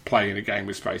play in a game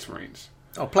with Space Marines.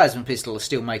 Oh, plasma pistol will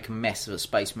still make a mess of a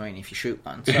Space Marine if you shoot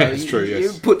one. So That's true,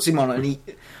 yes. It puts him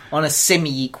on a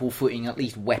semi-equal footing, at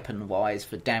least weapon-wise,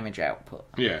 for damage output.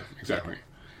 Yeah, exactly.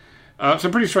 So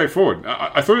pretty straightforward.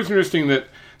 I thought it was interesting that,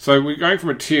 so we're going from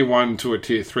a Tier 1 to a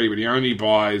Tier 3, but he only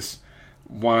buys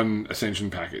one Ascension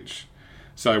package.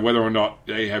 So whether or not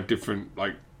they have different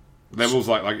levels,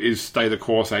 like is Stay the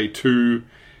Course a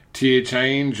 2-tier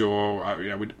change, or I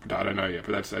don't know yet.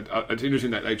 But it's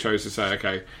interesting that they chose to say,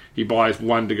 okay, he buys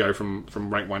one to go from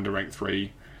rank 1 to rank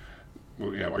 3.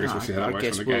 Well, I guess we'll see how that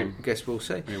works from the game. I guess we'll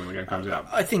see. Yeah, when the game comes out.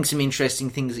 I think some interesting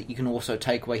things that you can also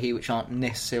take away here, which aren't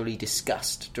necessarily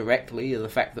discussed directly, are the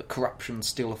fact that corruption's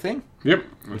still a thing. Yep.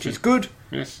 Which is good.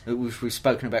 Yes. We've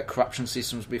spoken about corruption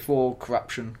systems before.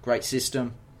 Corruption, great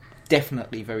system.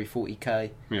 Definitely very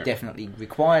 40k. Yeah. Definitely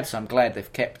required, so I'm glad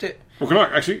they've kept it. Well, can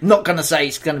I actually... Not going to say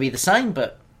it's going to be the same,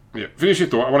 but... Yeah, finish your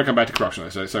thought. I want to come back to corruption,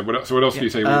 though. So what else do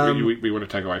you say we want to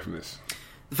take away from this?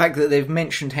 The fact that they've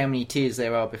mentioned how many tiers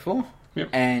there are before, yep.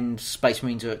 and Space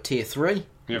Marines are at Tier 3, yep.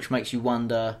 which makes you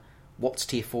wonder what's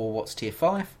Tier 4, what's Tier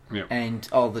 5, yep. and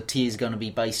are the tiers going to be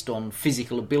based on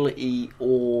physical ability,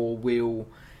 or will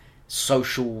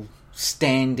social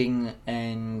standing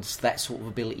and that sort of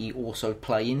ability also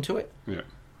play into it? Yeah.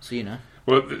 So,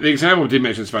 Well, the example did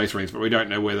mention Space Marines, but we don't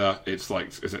know whether it's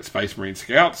is it Space Marine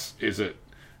Scouts? Is it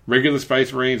regular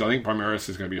Space Marines? I think Primaris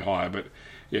is going to be higher, but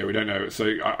yeah, we don't know.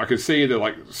 So I could see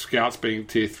the Scouts being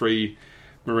Tier 3,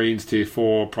 Marines Tier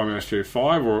 4, Primaris Tier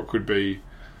 5, or it could be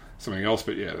something else,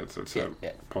 but yeah, that's a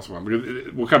possible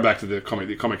one. We'll come back to the comic.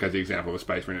 The comic has the example of a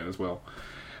Space Marine as well.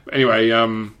 But anyway,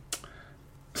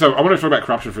 so I want to talk about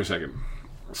corruption for a second.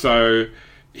 So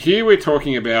here we're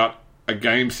talking about a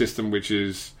game system which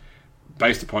is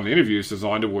based upon interviews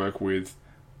designed to work with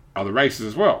other races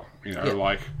as well.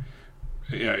 The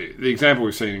example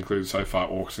we've seen includes so far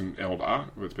Orcs and Eldar,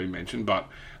 that's been mentioned, but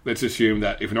let's assume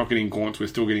that if we're not getting Gaunts, we're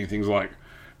still getting things like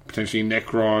potentially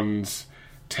Necrons,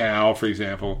 Tau, for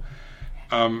example.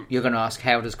 You're going to ask,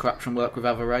 how does corruption work with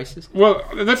other races? Well,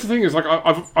 that's the thing is,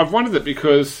 I've wondered that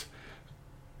because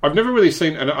I've never really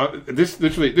seen, and this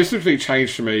literally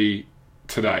changed for me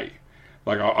today.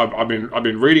 I've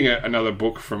been reading another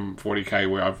book from 40k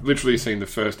where I've literally seen the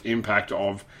first impact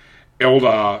of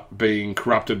Eldar being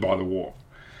corrupted by the war.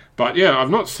 But yeah, I've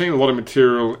not seen a lot of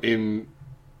material in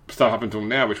stuff up until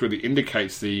now which really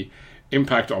indicates the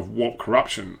impact of warp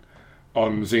corruption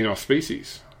on Xenos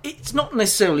species. It's not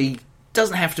necessarily,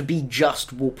 doesn't have to be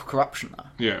just warp corruption though.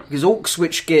 Yeah. Because orcs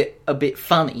which get a bit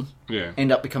funny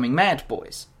end up becoming mad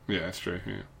boys. Yeah, that's true,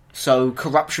 yeah. So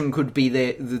corruption could be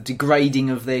the degrading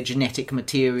of their genetic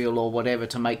material or whatever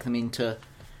to make them into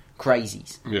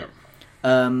crazies. Yeah.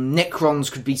 Necrons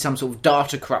could be some sort of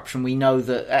data corruption. We know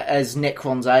that as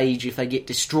Necrons age, if they get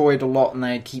destroyed a lot and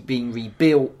they keep being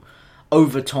rebuilt,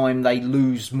 over time they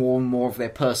lose more and more of their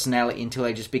personality until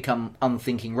they just become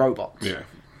unthinking robots. Yeah.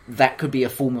 That could be a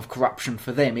form of corruption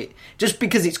for them. Just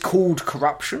because it's called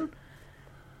corruption,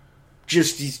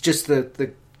 it's just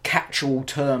the catch-all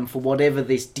term for whatever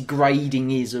this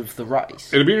degrading is of the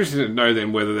race. It'll be interesting to know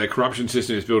then whether their corruption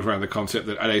system is built around the concept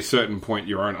that at a certain point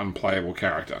you're an unplayable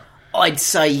character. I'd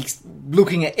say,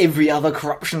 looking at every other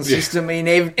corruption system in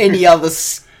any other,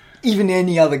 even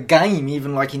any other game,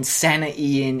 even like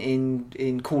Insanity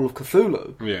in Call of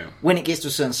Cthulhu, when it gets to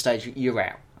a certain stage, you're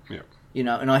out. Yeah. You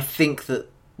know, and I think that,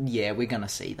 we're going to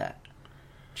see that.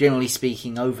 Generally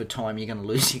speaking, over time, you're going to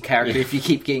lose your character if you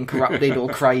keep getting corrupted or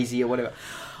crazy or whatever.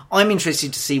 I'm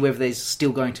interested to see whether there's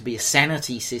still going to be a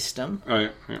sanity system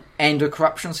and a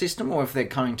corruption system, or if they're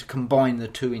going to combine the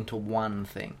two into one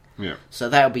thing. Yeah. So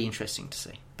that'll be interesting to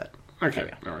see. But okay,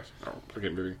 all right. I'll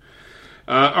get moving.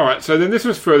 All right, so then this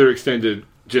was further extended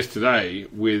just today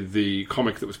with the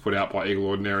comic that was put out by Eagle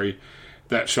Ordinary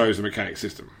that shows the mechanic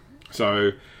system.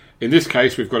 So in this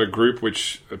case, we've got a group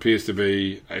which appears to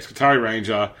be a Skitarii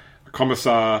Ranger, a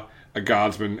Commissar, a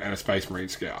Guardsman, and a Space Marine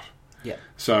Scout. Yeah.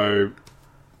 So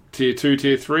Tier 2,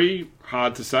 Tier 3,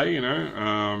 hard to say,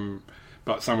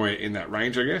 but somewhere in that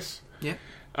range, I guess. Yeah.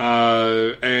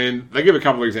 And they give a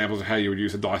couple of examples of how you would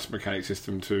use a dice mechanic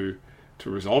system to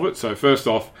resolve it. So first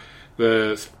off,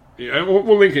 we'll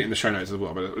link it in the show notes as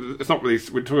well, but it's not really,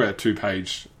 we're talking about a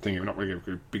 2-page thing, we're not really going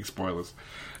to give big spoilers.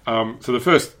 So the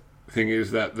first thing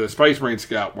is that the Space Marine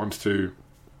Scout wants to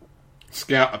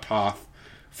scout a path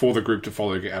for the group to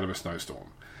follow to get out of a snowstorm.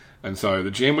 And so the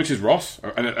GM, which is Ross,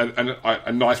 and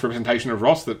a nice representation of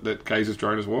Ross that Gaze has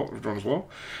drawn as well,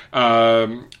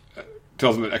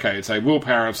 tells them that, okay, it's a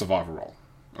willpower and survival roll.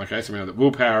 Okay, so we know that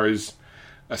willpower is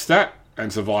a stat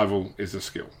and survival is a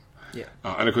skill. Yeah.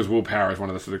 And of course, willpower is one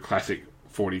of the sort of classic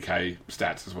 40k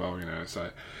stats as well, so...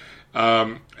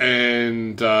 so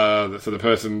the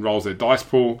person rolls their dice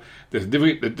pool. There's the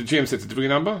GM sets a difficulty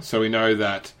number, so we know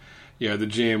that the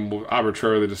GM will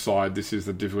arbitrarily decide this is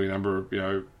the difficulty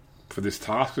number, for this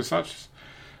task as such,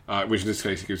 which in this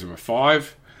case gives them a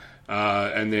 5.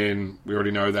 And then we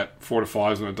already know that 4 to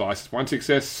 5s on a dice is 1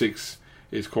 success, 6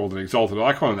 is called an exalted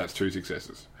icon, and that's 2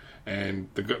 successes. And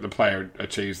the player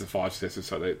achieves the 5 successes,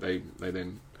 so they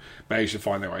then manage to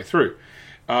find their way through.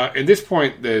 At this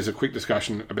point, there's a quick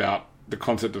discussion about the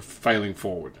concept of failing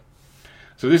forward.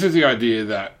 So this is the idea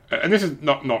that, and this is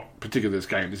not particular this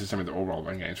game, this is something that all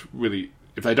role-playing games really,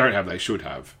 if they don't have, they should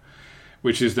have,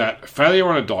 which is that failure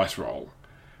on a dice roll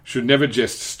should never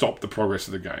just stop the progress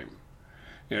of the game.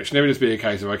 It should never just be a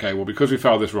case of, okay, well, because we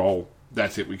failed this roll,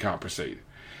 that's it, we can't proceed.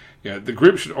 The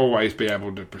group should always be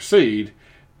able to proceed,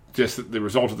 just that the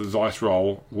result of the dice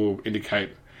roll will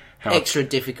indicate how extra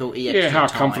difficulty, how time.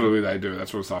 Comfortably they do that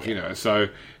sort of stuff, So,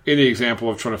 in the example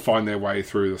of trying to find their way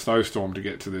through the snowstorm to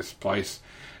get to this place,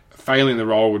 failing the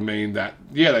roll would mean that,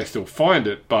 they still find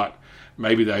it, but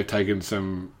maybe they've taken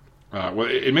some...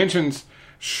 it mentions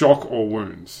shock or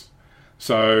wounds.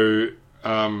 So,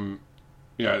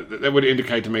 that would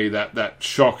indicate to me that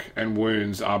shock and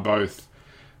wounds are both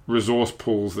resource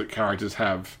pools that characters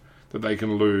have that they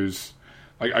can lose.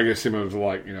 I guess similar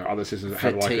to other systems that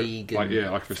fatigue have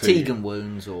like fatigue. Fatigue and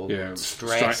wounds, or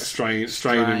stress,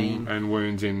 strain and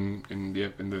wounds in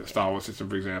the Star Wars system,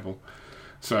 for example.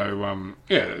 So an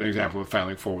example of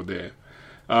failing forward there.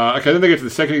 Okay, then they get to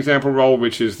the second example roll,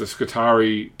 which is the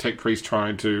Skitarii Tech Priest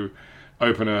trying to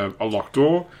open a locked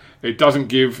door. It doesn't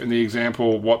give in the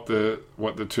example what the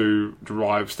 2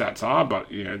 derived stats are, but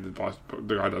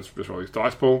the guy does just roll his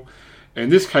dice pool. In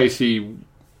this case, he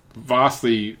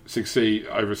vastly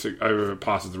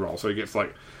overpasses the roll, so he gets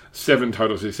 7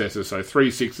 total successes, so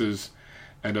 3 6s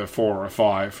and a 4 or a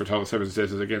 5 for a total of 7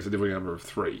 successes against a difficulty number of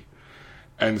 3.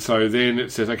 And so then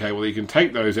it says, okay, well, you can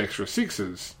take those extra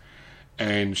 6s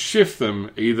and shift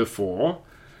them either for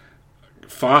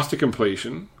faster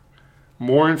completion,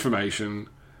 more information,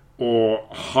 or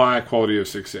higher quality of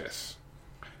success.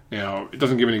 Now, it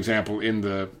doesn't give an example in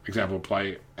the example of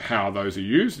play how those are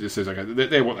used. It just says, okay,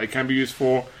 they're what they can be used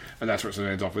for, and that's what it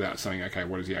ends off without saying, okay,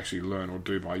 what does he actually learn or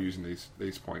do by using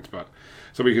these points? But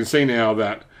so we can see now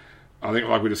that, I think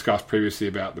like we discussed previously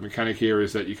about the mechanic here,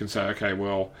 is that you can say, okay,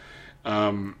 well,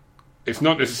 it's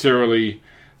not necessarily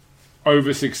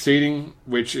over-succeeding,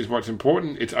 which is what's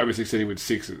important. It's over-succeeding with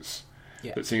 6s.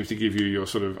 Yeah. That seems to give you your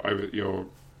sort of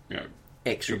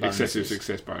extra excessive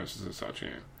success bonuses and such.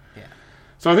 Yeah.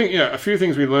 So I think a few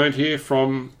things we learned here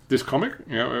from this comic.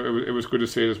 It was good to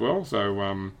see it as well.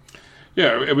 So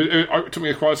it took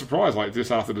me quite a surprise, like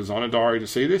this after Designer Diary, to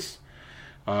see this.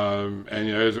 And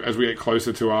as we get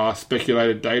closer to our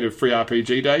speculated date of Free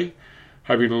RPG Day,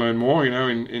 hoping to learn more.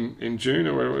 In June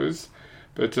or whatever it is.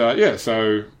 But it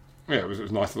was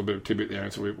a nice little bit of tidbit there,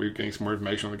 and so we're getting some more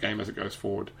information on the game as it goes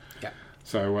forward. Yeah.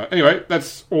 So anyway,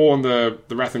 that's all on the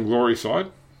Wrath and Glory side.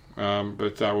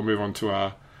 But we'll move on to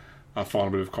our a final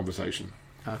bit of conversation.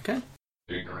 Okay.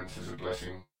 Ignorance is a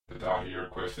blessing. The data you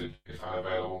requested is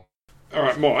unavailable. All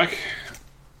right, Mike.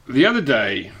 The other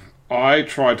day, I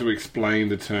tried to explain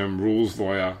the term rules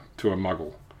lawyer to a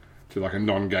muggle, to like a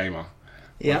non-gamer,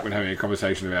 when having a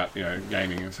conversation about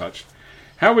gaming and such.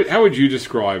 How would you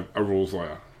describe a rules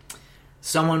lawyer?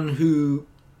 Someone who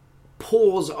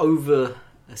pores over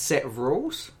a set of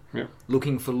rules,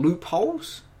 looking for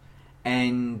loopholes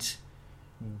and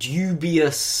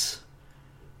dubious,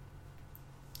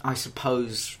 I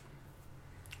suppose,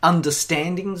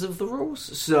 understandings of the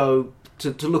rules. So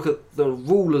to look at the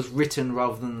rule as written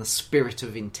rather than the spirit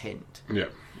of intent. Yeah.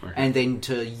 Okay. And then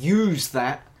to use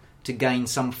that to gain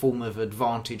some form of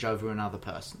advantage over another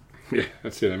person. Yeah,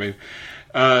 that's it. I mean,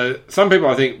 some people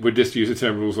I think would just use the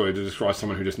term rules lawyer to describe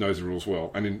someone who just knows the rules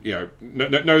well, and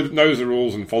knows the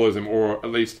rules and follows them, or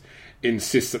at least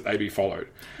insists that they be followed.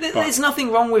 There's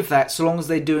nothing wrong with that, so long as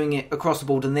they're doing it across the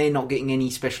board and they're not getting any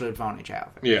special advantage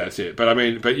out of it. Yeah, that's it. But I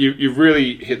mean, you've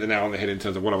really hit the nail on the head in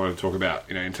terms of what I want to talk about.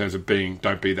 In terms of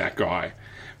don't be that guy,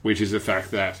 which is the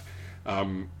fact that.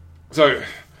 So,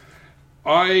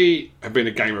 I have been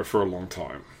a gamer for a long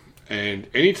time, and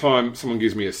anytime someone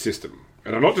gives me a system,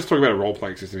 and I'm not just talking about a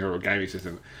role-playing system here or a gaming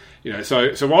system,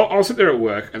 so I'll sit there at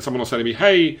work and someone will say to me,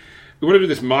 "Hey, we want to do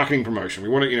this marketing promotion. We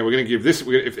want to, we're going to give this.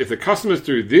 If the customers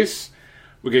do this,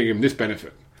 we're going to give them this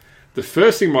benefit." The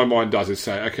first thing my mind does is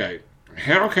say, "Okay,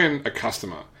 how can a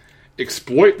customer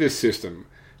exploit this system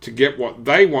to get what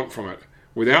they want from it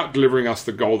without delivering us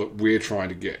the goal that we're trying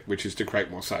to get, which is to create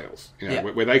more sales?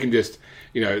 Where they can just,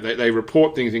 they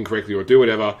report things incorrectly or do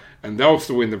whatever, and they'll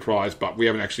still win the prize, but we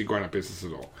haven't actually grown our business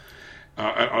at all."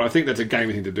 And I think that's a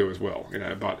gaming thing to do as well,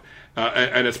 But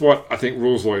and it's what I think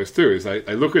rules lawyers do is they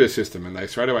look at a system and they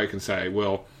straight away can say,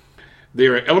 well,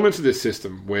 there are elements of this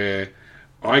system where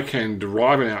I can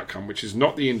derive an outcome which is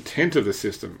not the intent of the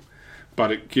system, but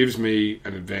it gives me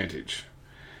an advantage.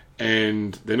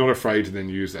 And they're not afraid to then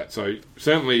use that. So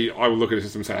certainly I will look at a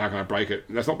system and say, how can I break it?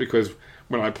 And that's not because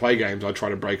when I play games I try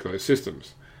to break those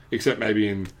systems, except maybe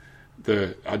in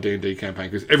our D&D campaign,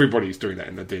 because everybody's doing that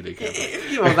in the D&D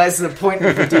campaign. Well, that's the point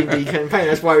of the D&D campaign.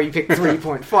 That's why we picked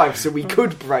 3.5, so we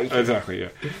could break it. Exactly, yeah.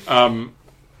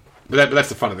 But that's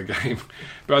the fun of the game.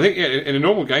 But I think in a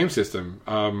normal game system,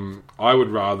 I would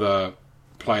rather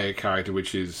play a character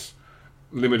which is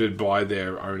limited by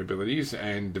their own abilities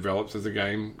and develops as the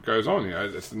game goes on.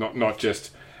 It's not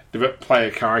just play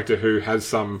a character who has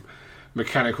some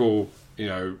mechanical,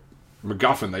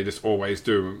 MacGuffin they just always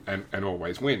do and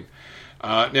always win.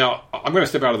 Now, I'm going to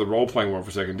step out of the role-playing world for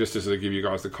a second just to sort of give you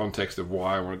guys the context of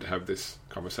why I wanted to have this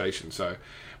conversation. So,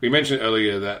 we mentioned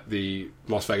earlier that the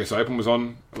Las Vegas Open was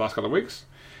on the last couple of weeks,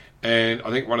 and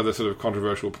I think one of the sort of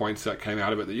controversial points that came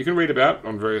out of it that you can read about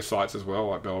on various sites as well,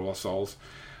 like Bell of Lost Souls,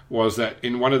 was that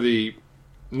in one of the,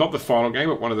 not the final game,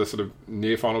 but one of the sort of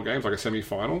near-final games, like a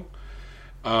semi-final,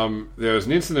 there was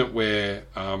an incident where,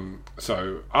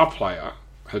 so our player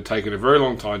had taken a very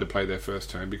long time to play their first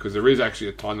turn because there is actually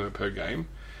a time limit per game.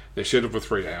 They're scheduled for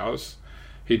 3 hours.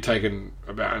 He'd taken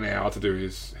about an hour to do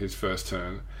his first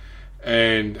turn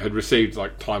and had received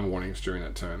like time warnings during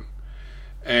that turn.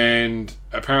 And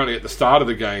apparently at the start of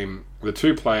the game, the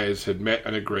two players had met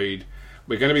and agreed,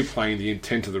 we're going to be playing the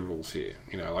intent of the rules here.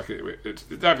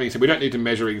 That being said, we don't need to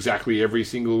measure exactly every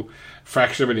single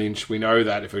fraction of an inch. We know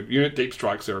that if a unit deep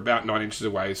strikes, they're about 9 inches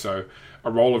away, so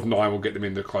a roll of 9 will get them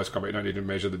into close combat. You don't need to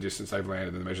measure the distance they've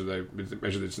landed and measure the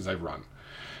distance they've run.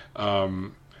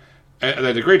 And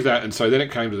they'd agreed to that, and so then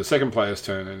it came to the second player's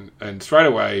turn, and straight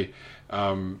away,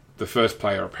 the first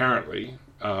player apparently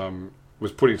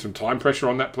was putting some time pressure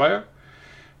on that player,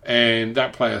 and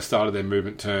that player started their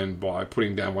movement turn by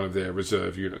putting down one of their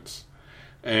reserve units.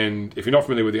 And if you're not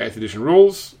familiar with the 8th edition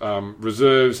rules,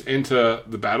 reserves enter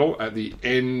the battle at the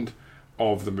end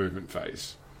of the movement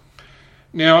phase.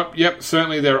 Now, yep,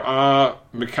 certainly there are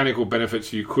mechanical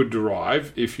benefits you could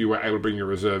derive if you were able to bring your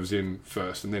reserves in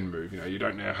first and then move. You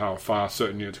don't know how far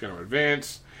certain units are going to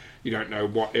advance. You don't know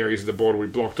what areas of the board will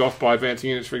be blocked off by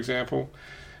advancing units, for example.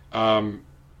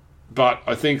 But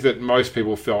I think that most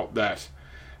people felt that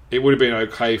it would have been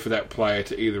okay for that player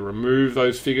to either remove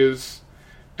those figures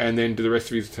and then do the rest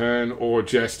of his turn, or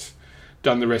just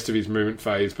done the rest of his movement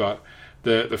phase. But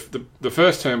the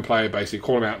first turn player basically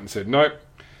called him out and said, nope,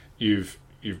 you've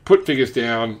put figures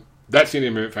down, that's the end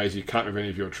of your movement phase, you can't move any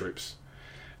of your troops.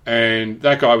 And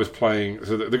that guy was playing,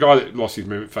 so the guy that lost his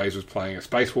movement phase was playing a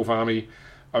Space Wolf army,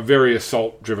 a very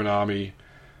assault-driven army,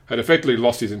 had effectively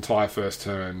lost his entire first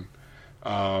turn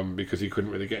because he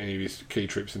couldn't really get any of his key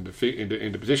troops into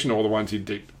position. All the ones he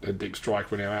had deep strike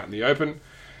were now out in the open.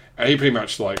 And he pretty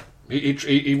much,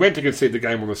 he went to concede the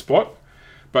game on the spot,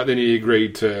 but then he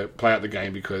agreed to play out the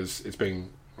game because it's being,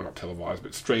 well, not televised,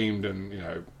 but streamed, and,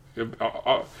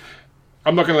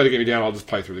 I'm not going to let it get me down, I'll just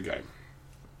play through the game.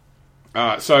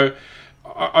 So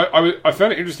I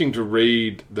found it interesting to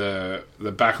read the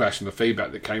backlash and the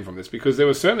feedback that came from this, because there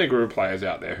was certainly a group of players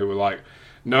out there who were like,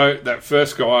 no, that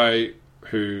first guy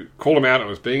who called him out and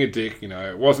was being a dick,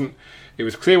 it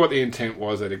was clear what the intent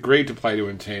was, they'd agreed to play to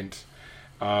intent.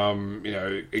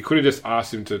 He could have just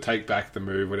asked him to take back the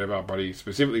move, whatever, but he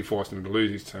specifically forced him to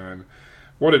lose his turn.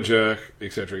 What a jerk,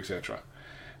 etc., etc.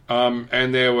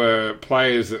 And there were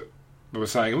players that were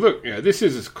saying, look, this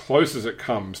is as close as it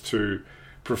comes to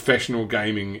professional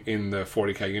gaming in the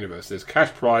 40k universe. There's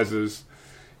cash prizes.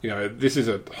 This is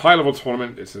a high-level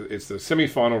tournament. It's the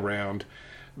semi-final round.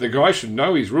 The guy should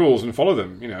know his rules and follow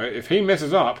them. If he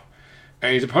messes up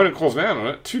and his opponent calls him out on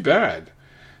it, too bad.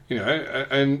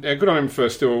 And good on him for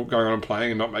still going on and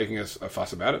playing and not making a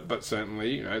fuss about it. But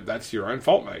certainly, that's your own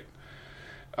fault, mate.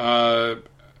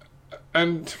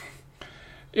 And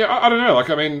yeah, I don't know.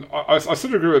 I sort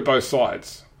of agree with both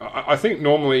sides. I think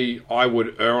normally I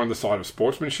would err on the side of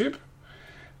sportsmanship.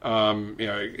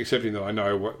 Accepting that I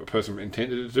know what a person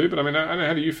intended to do. But I don't know,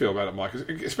 how do you feel about it, Mike?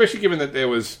 Especially given that there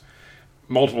was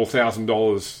multiple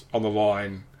 $1,000s on the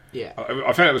line. Yeah.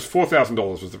 I found it was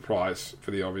 $4,000 was the prize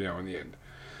for the LVO in the end.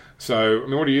 So,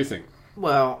 what do you think?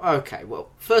 Well, okay. Well,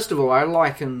 first of all, I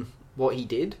liken what he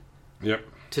did Yep.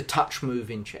 to touch move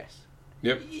in chess.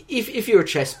 Yep. If you're a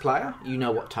chess player, you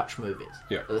know what touch move is.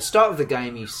 Yep. At the start of the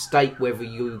game, you state whether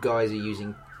you guys are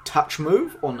using touch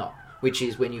move or not, which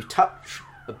is when you touch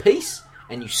a piece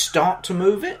and you start to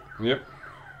move it, Yep.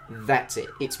 that's it.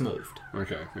 It's moved.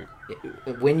 Okay.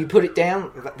 Yeah. When you put it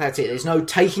down, that's it. There's no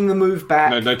taking the move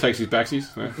back. No takesies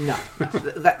backsies? No. No.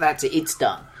 That's it. It's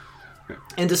done.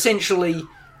 And essentially,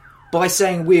 by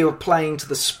saying we are playing to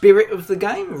the spirit of the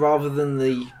game rather than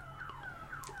the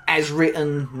as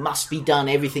written, must be done,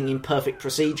 everything in perfect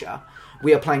procedure,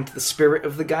 we are playing to the spirit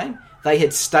of the game. They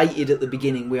had stated at the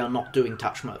beginning, we are not doing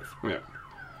touch move. Yeah.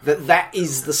 That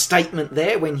is the statement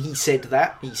there when he said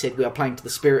that. He said we are playing to the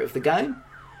spirit of the game.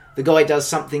 The guy does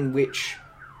something which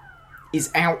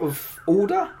is out of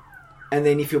order, and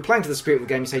then if you're playing to the spirit of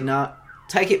the game, you say, no,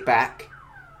 take it back,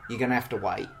 you're going to have to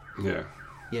wait. Yeah.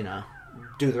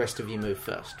 Do the rest of your move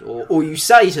first. Or you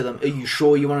say to them, are you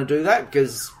sure you want to do that?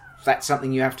 Because that's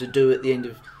something you have to do at the end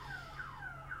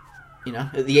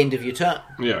of your turn.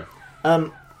 Yeah.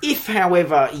 If,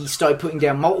 however, he started putting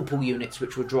down multiple units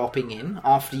which were dropping in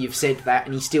after you've said that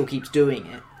and he still keeps doing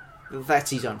it, that's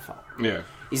his own fault. Yeah.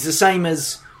 It's the same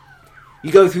as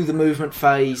you go through the movement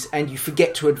phase and you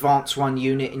forget to advance one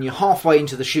unit and you're halfway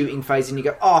into the shooting phase and you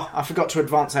go, oh, I forgot to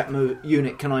advance that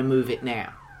unit, can I move it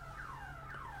now?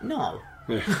 No.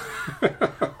 Yeah.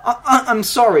 I'm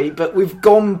sorry, but we've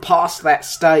gone past that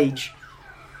stage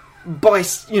by,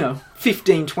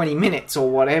 15, 20 minutes or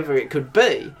whatever it could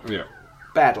be. Yeah.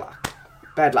 Bad luck.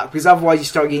 Because otherwise you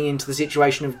start getting into the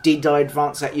situation of, did I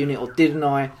advance that unit or didn't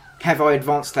I? Have I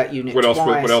advanced that unit twice?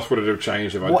 What else would it have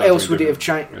changed? What else would it have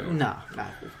changed? Yeah. No.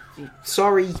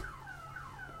 Sorry.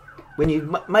 When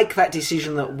you make that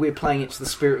decision that we're playing it to the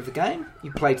spirit of the game,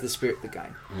 you play to the spirit of the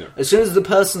game. Yeah. As soon as the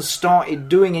person started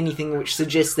doing anything which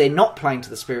suggests they're not playing to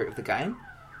the spirit of the game,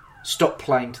 stop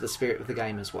playing to the spirit of the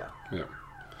game as well. Yeah.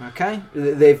 Okay?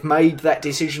 They've made that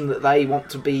decision that they want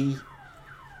to be,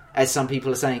 as some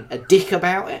people are saying, a dick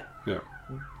about it. Yeah.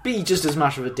 Be just as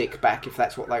much of a dick back if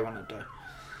that's what they want to do.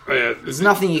 Yeah. There's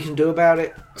nothing you can do about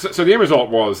it. So the end result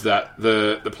was that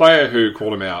the player who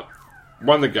called him out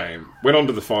won the game, went on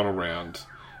to the final round,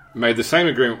 made the same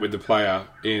agreement with the player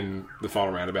in the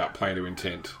final round about playing to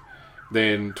intent.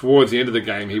 Then, towards the end of the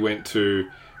game, he went to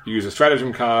use a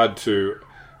stratagem card to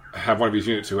have one of his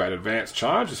units who had advanced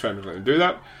charge. The stratagem let him do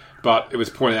that, but it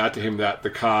was pointed out to him that the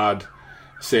card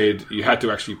said you had to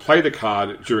actually play the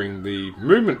card during the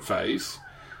movement phase,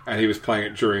 and he was playing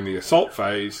it during the assault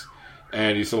phase,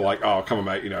 and he's sort of like, oh, come on,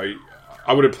 mate,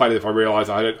 I would have played it if I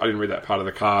realised I didn't read that part of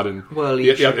the card. And well,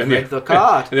 you should have read the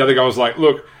card. And the other guy was like,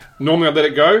 look, normally I'd let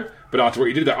it go, but after what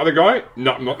you did to that other guy,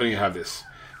 no, I'm not letting you have this.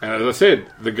 And as I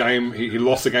said, the game, he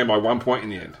lost the game by 1 point in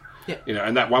the end. Yeah.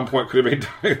 And that 1 point could have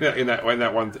been in that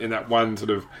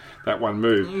one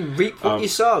move. You reap what you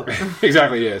sow.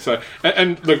 Exactly, yeah. So,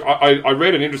 and look, I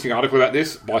read an interesting article about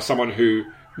this by someone who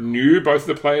knew both of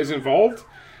the players involved,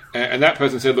 and that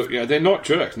person said, look, they're not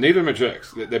jerks. Neither of them are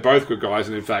jerks. They're both good guys,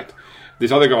 and in fact,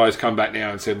 this other guy's come back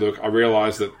now and said, look, I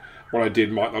realise that what I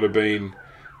did might not have been,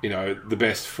 the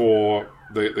best for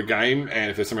the game,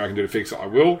 and if there's something I can do to fix it, I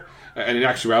will. And in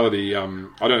actuality,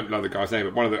 I don't know the guy's name,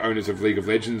 but one of the owners of League of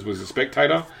Legends was a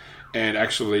spectator and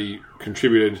actually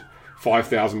contributed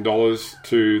 $5,000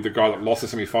 to the guy that lost the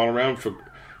semi-final round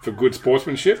for good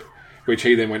sportsmanship, which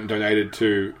he then went and donated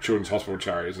to Children's Hospital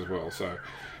charities as well. So,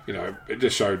 it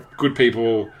just showed good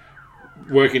people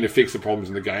working to fix the problems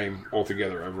in the game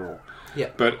altogether overall. Yeah.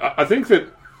 But I think that...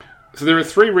 So there are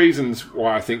 3 reasons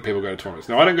why I think people go to tournaments.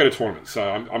 Now, I don't go to tournaments, so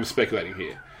I'm speculating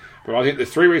here. But I think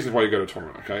there's 3 reasons why you go to a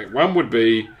tournament, okay? One would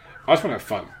be, I just want to have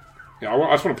fun. I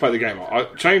just want to play the game.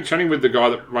 Chatting with the guy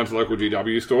that runs the local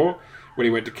GW store, when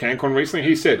he went to CanCon recently,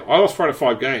 he said, I lost 4 out of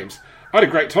 5 games. I had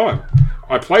a great time.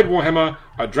 I played Warhammer,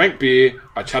 I drank beer,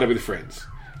 I chatted with friends.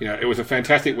 It was a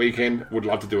fantastic weekend. Would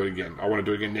love to do it again. I want to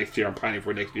do it again next year. I'm planning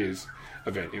for next year's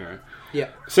event, Yeah.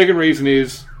 Second reason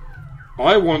is,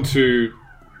 I want to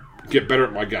get better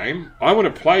at my game. I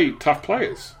want to play tough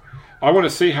players. I want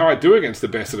to see how I do against the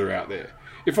best that are out there.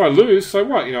 If I lose, so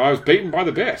what? I was beaten by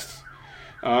the best.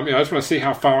 I just want to see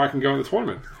how far I can go in the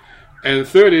tournament. And the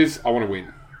third is, I want to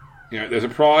win. There's a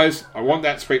prize. I want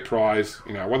that sweet prize.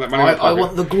 I want that money. I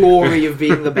want the glory of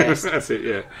being the best. That's it.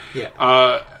 Yeah.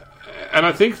 Yeah. And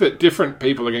I think that different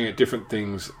people are going to get different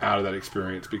things out of that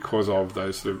experience because of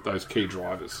those key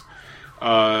drivers.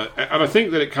 And I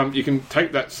think that you can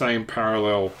take that same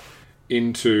parallel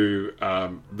into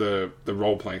the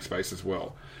role playing space as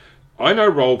well. I know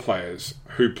role players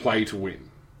who play to win.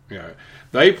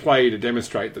 They play to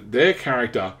demonstrate that their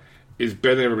character is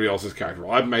better than everybody else's character.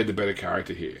 I've made the better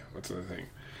character here. That's the thing.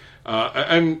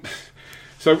 And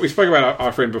so we spoke about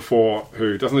our friend before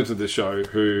who doesn't listen to this show,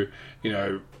 who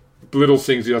belittles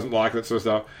things he doesn't like, that sort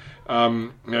of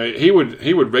stuff. He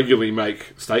would regularly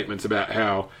make statements about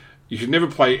how you should never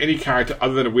play any character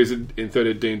other than a wizard in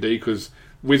 3rd D&D because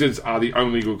wizards are the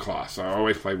only good class. So I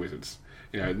always play wizards.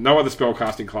 No other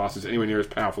spellcasting class is anywhere near as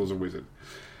powerful as a wizard.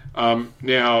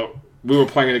 Now, we were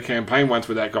playing in a campaign once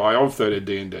with that guy of 3rd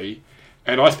D&D,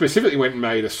 and I specifically went and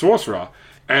made a sorcerer,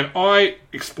 and I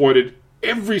exploited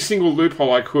every single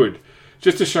loophole I could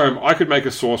just to show him I could make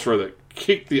a sorcerer that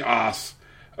kicked the ass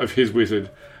of his wizard.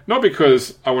 Not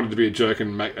because I wanted to be a jerk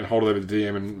and hold it over the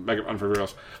DM and make it fun for everyone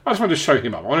else. I just wanted to show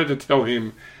him up. I wanted to tell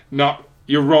him, no,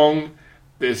 you're wrong.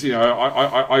 There's,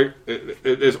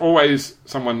 there's always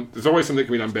something that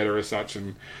can be done better as such,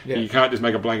 and you can't just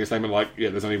make a blanket statement like,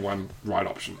 there's only one right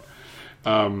option.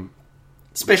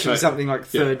 Especially something like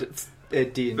third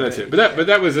D&D. That's it. But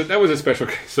that was a special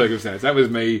circumstance. That was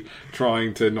me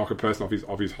trying to knock a person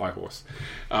off his high horse.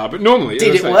 But normally,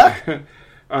 did it work?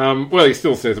 Well, he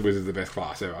still says the wizard's the best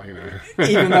class ever.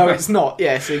 Even though it's not.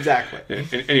 Yes, exactly.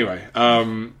 Yeah, anyway,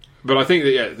 but I think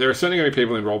that there are certainly going to be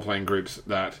people in role playing groups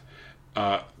that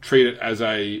treat it as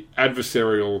a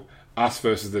adversarial us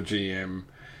versus the GM.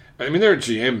 I mean, there are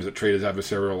GMs that treat it as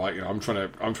adversarial, like I'm trying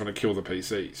to kill the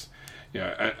PCs.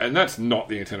 And that's not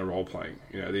the intent of role playing.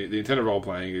 The intent of role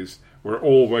playing is we're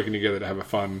all working together to have a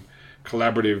fun,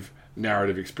 collaborative,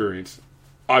 narrative experience.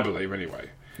 I believe, anyway.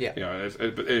 Yeah.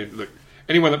 Look,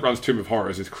 anyone that runs Tomb of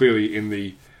Horrors is clearly in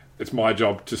the it's my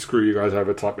job to screw you guys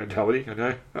over type mentality,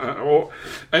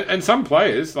 and some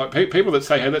players, like people that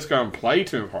say, hey, let's go and play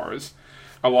Tomb of Horrors,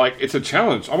 are like, it's a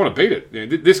challenge. I want to beat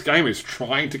it. This game is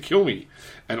trying to kill me,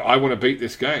 and I want to beat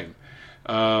this game.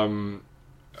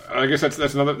 I guess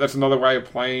that's another way of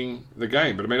playing the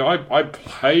game. But I mean, I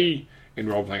play in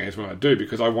role playing games when I do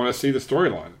because I want to see the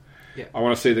storyline. Yeah. I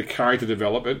want to see the character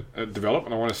develop, and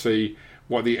I want to see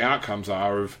what the outcomes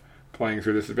are of playing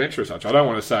through this adventure as such. I don't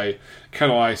want to say,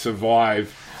 can I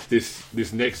survive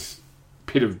this next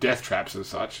pit of death traps as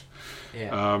such.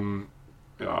 Yeah.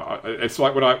 It's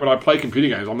like when I play computer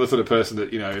games, I'm the sort of person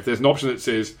that, if there's an option that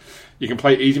says you can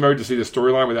play easy mode to see the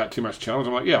storyline without too much challenge,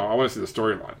 I'm like, yeah, I want to see the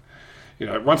storyline.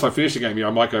 Once I finish the game,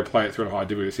 I might go play it through a high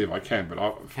difficulty to see if I can. But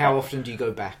how often do you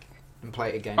go back and play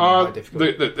it again in high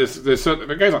difficulty? There's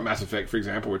certain games like Mass Effect, for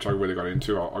example, which I really got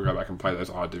into. I'll go back and play those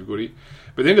at high difficulty.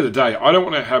 But at the end of the day, I don't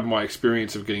want to have my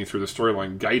experience of getting through the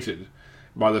storyline gated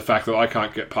by the fact that I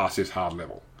can't get past this hard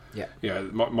level. Yeah.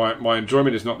 My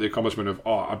enjoyment is not the accomplishment of,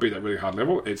 I beat that really hard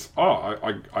level. It's,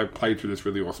 I played through this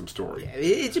really awesome story. Yeah,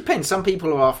 it depends. Some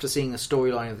people are after seeing the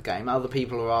storyline of the game. Other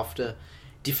people are after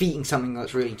defeating something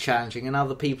that's really challenging, and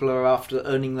other people are after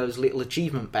earning those little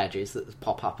achievement badges that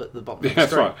pop up at the bottom of the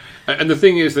screen. That's right. And the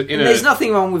thing is that there's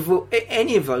nothing wrong with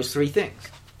any of those three things.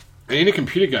 In a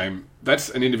computer game, that's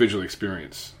an individual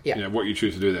experience. Yeah. What you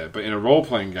choose to do there. But in a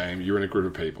role-playing game, you're in a group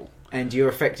of people. And you're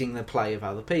affecting the play of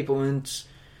other people. And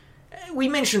we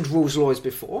mentioned rules lawyers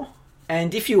before.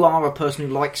 And if you are a person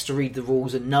who likes to read the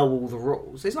rules and know all the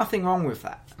rules, there's nothing wrong with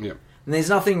that. Yeah. And there's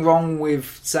nothing wrong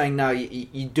with saying, no,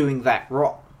 you're doing that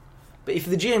wrong. But if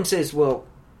the GM says, well,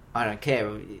 I don't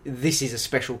care, this is a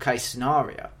special case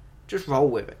scenario, just roll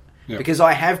with it. Yeah. Because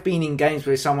I have been in games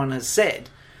where someone has said,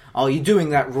 "Oh, you're doing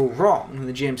that rule wrong." And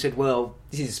the GM said, "Well,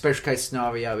 this is a special case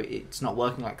scenario. It's not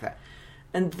working like that."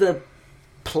 And the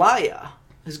player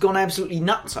has gone absolutely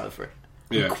nuts over it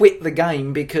and quit the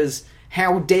game because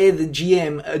how dare the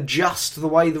GM adjust the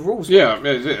way the rules work?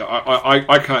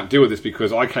 I can't deal with this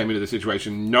because I came into the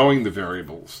situation knowing the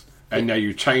variables, and now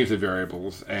you change the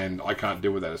variables, and I can't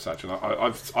deal with that as such. And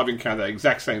I've encountered that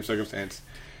exact same circumstance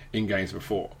in games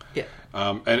before. Yeah.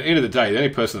 And at the end of the day, the only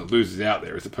person that loses out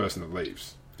there is the person that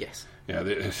leaves. Yes. Yeah.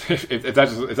 If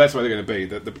that's the way they're going to be,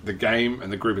 the game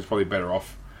and the group is probably better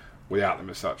off without them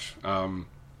as such.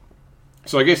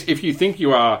 So I guess if you think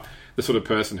you are the sort of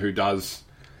person who does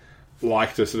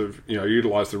like to sort of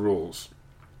utilise the rules,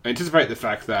 anticipate the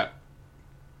fact that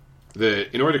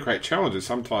in order to create challenges,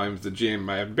 sometimes the GM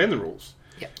may have to bend the rules,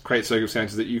 create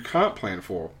circumstances that you can't plan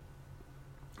for,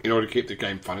 in order to keep the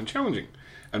game fun and challenging,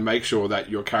 and make sure that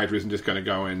your character isn't just going to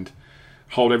go and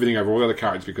hold everything over all the other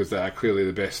characters because they are clearly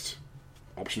the best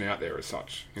option out there as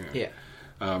such. Play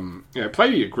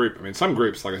to your group. I mean, some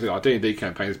groups, like I said, our D&D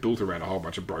campaign is built around a whole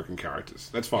bunch of broken characters.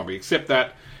 That's fine. We accept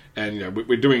that, and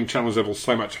we're doing challenge levels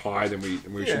so much higher than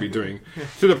we should be doing,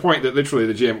 to the point that literally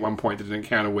the GM at one point did an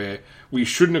encounter where we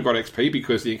shouldn't have got XP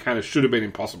because the encounter should have been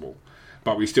impossible,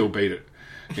 but we still beat it.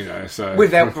 So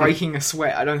without breaking a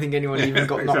sweat. I don't think anyone even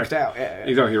got knocked out.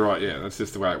 Exactly right. Yeah, that's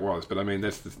just the way it was. But I mean,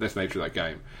 that's the nature of that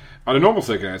game. Under normal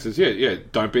circumstances,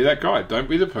 don't be that guy. Don't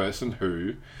be the person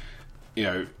who,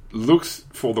 looks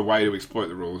for the way to exploit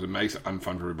the rules and makes it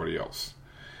unfun for everybody else.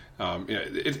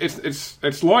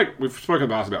 It's like we've spoken in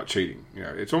the past about cheating.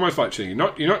 It's almost like cheating.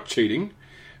 You're not cheating,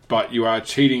 but you are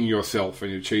cheating yourself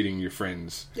and you're cheating your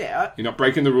friends. Yeah. You're not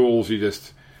breaking the rules. You're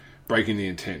just breaking the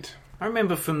intent. I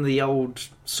remember from the old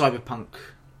Cyberpunk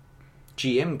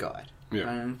GM guide,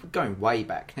 and we're going way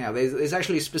back now, there's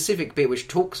actually a specific bit which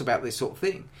talks about this sort of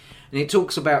thing. And it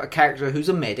talks about a character who's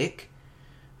a medic,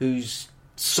 who's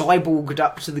cyborged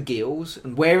up to the gills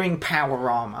and wearing power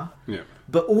armour. Yeah.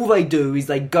 But all they do is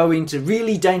they go into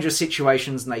really dangerous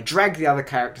situations and they drag the other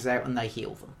characters out and they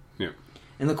heal them. Yeah.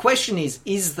 And the question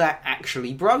is that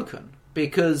actually broken?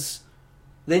 Because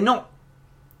they're not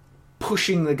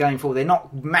pushing the game forward. They're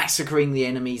not massacring the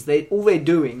enemies. All they're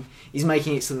doing is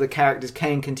making it so the characters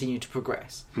can continue to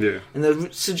progress. Yeah. And the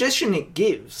suggestion it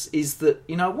gives is that,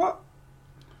 you know what?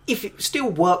 If it still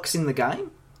works in the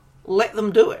game, let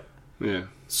them do it. Yeah.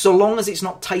 So long as it's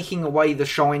not taking away the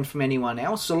shine from anyone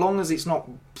else, so long as it's not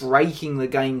breaking the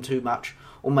game too much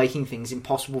or making things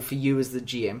impossible for you as the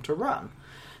GM to run.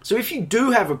 So if you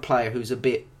do have a player who's a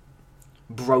bit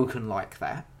broken like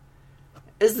that,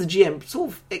 as the GM,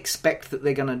 sort of expect that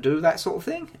they're going to do that sort of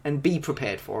thing and be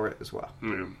prepared for it as well.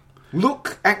 Mm.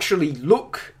 Actually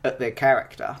look at their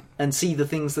character and see the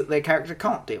things that their character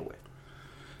can't deal with.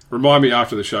 Remind me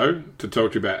after the show to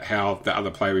talk to you about how the other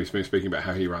player we've been speaking about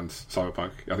how he runs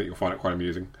Cyberpunk. I think you'll find it quite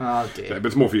amusing. Oh dear! So, but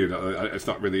it's more for you. It's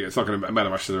not going to matter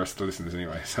much to the rest of the listeners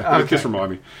anyway. So just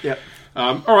remind me. Yep.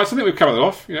 All right, so I think we've covered it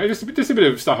off. Just a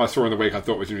bit of stuff I saw in the week I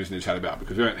thought was interesting to chat about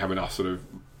because we don't have enough sort of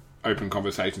open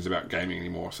conversations about gaming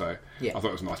anymore. So I thought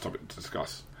it was a nice topic to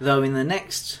discuss. Though in the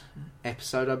next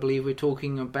episode, I believe we're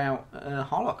talking about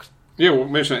Harlock. Yeah, we'll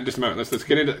mention that in just a moment. Let's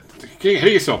get into it. Get ahead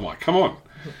of yourself, Mike. Come on.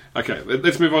 Okay,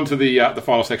 let's move on to the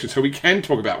final section so we can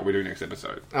talk about what we do next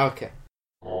episode. Okay.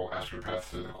 All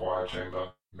astropaths in the quiet chamber.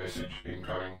 Message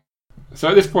incoming. So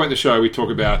at this point in the show, we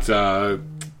talk about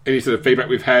any sort of feedback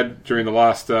we've had during the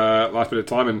last bit of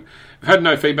time, and we've had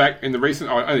no feedback in the recent.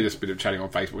 Only just a bit of chatting on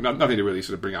Facebook. Nothing to really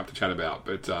sort of bring up to chat about,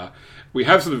 but we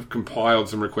have sort of compiled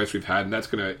some requests we've had, and that's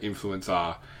going to influence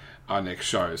our next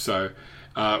show. So.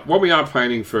 What we are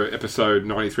planning for episode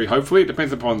 93, hopefully, it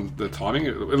depends upon the timing,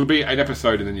 it'll be an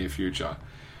episode in the near future,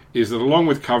 is that along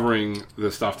with covering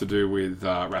the stuff to do with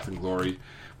Wrath and Glory,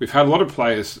 we've had a lot of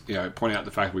players point out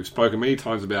the fact that we've spoken many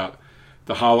times about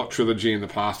the Harlock trilogy in the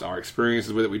past, our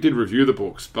experiences with it. We did review the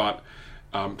books, but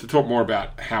to talk more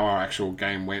about how our actual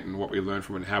game went and what we learned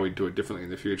from it and how we do it differently in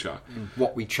the future.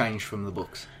 What we changed from the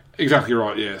books. Exactly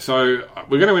right, yeah. So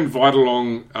we're going to invite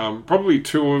along probably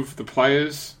two of the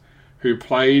players who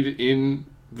played in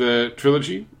the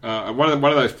trilogy. One of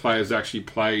those players actually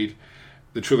played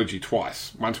the trilogy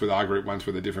twice, once with our group, once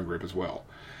with a different group as well.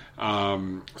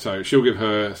 So she'll give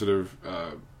her sort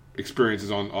of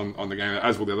experiences on the game,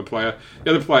 as will the other player.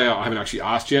 The other player I haven't actually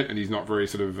asked yet, and he's not very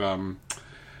sort of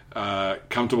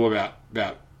comfortable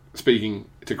about speaking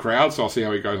to crowds, so I'll see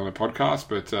how he goes on the podcast.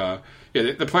 But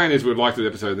the plan is we'd like to do the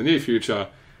episode in the near future,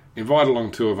 invite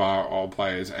along two of our old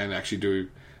players, and actually do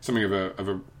something of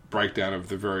a breakdown of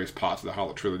the various parts of the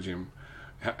Harlock trilogy and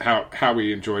how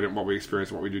we enjoyed it, and what we experienced,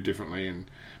 and what we do differently,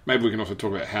 and maybe we can also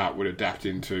talk about how it would adapt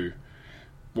into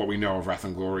what we know of Wrath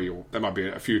and Glory, or that might be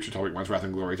a future topic once Wrath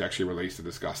and Glory is actually released to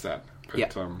discuss that. But,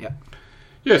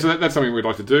 yeah, so that's something we'd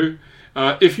like to do.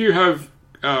 If you have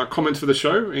comments for the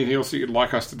show, anything else that you'd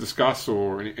like us to discuss,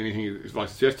 or anything you'd like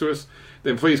to suggest to us,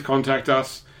 then please contact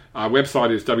us. Our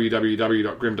website is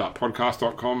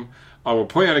www.grimdarkpodcast.com. I will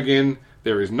point out again,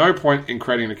 there is no point in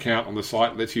creating an account on the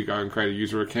site that lets you go and create a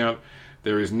user account.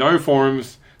 There is no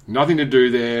forums, nothing to do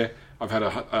there. I've had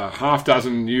a half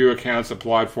dozen new accounts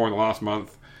applied for in the last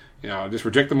month. I just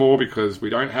reject them all because we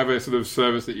don't have a sort of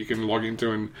service that you can log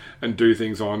into and do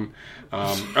things on.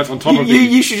 That's on top of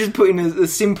You should just put in a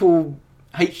simple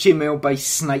HTML-based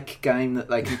Snake game that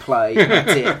they can play.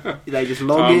 That's it. They just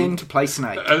log in to play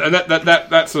Snake. And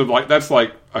that's sort of like that's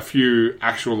a few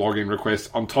actual login requests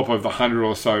on top of the 100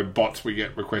 or so bots we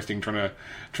get requesting trying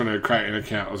to create an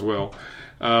account as well.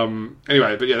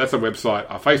 Anyway, but yeah, that's our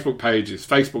website. Our Facebook page is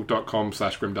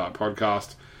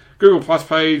facebook.com/grimdarkpodcast. Google Plus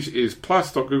page is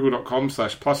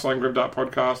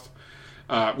plus.google.com/+grimdarkpodcast.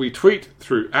 We tweet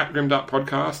through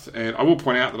 @grimdarkpodcast, and I will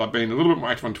point out that I've been a little bit more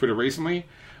active on Twitter recently.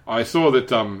 I saw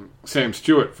that Sam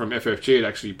Stewart from FFG had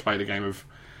actually played a game of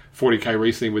 40k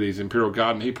recently with his Imperial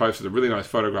Garden. He posted a really nice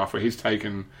photograph where he's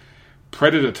taken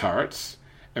Predator turrets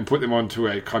and put them onto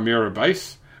a Chimera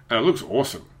base, and it looks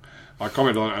awesome. I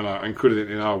commented on it and I included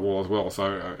it in our wall as well,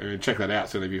 so check that out.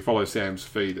 So if you follow Sam's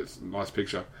feed, it's a nice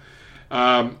picture.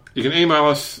 You can email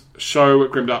us,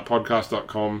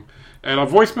 show@grimdarkpodcast.com, and our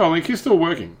voicemail link is still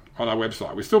working on our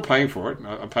website. We're still paying for it.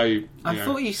 I pay. I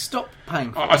thought you stopped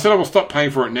paying for it. I said I will stop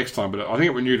paying for it next time, but I think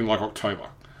it renewed in October.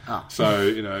 Oh.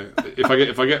 So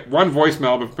if I get one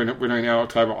voicemail between now and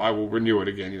October, I will renew it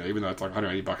again. Even though it's like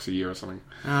 $180 a year or something.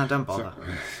 Don't bother.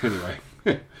 So, anyway.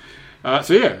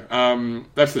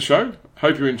 That's the show.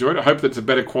 Hope you enjoyed it. I hope that's a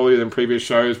better quality than previous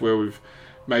shows where we've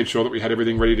made sure that we had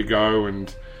everything ready to go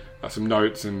and some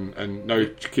notes and no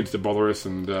kids to bother us.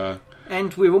 And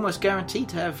we're almost guaranteed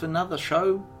to have another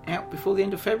show out before the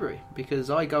end of February because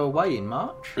I go away in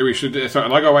March. We should,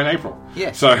 and I go away in April.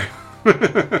 Yes. So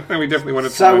we definitely want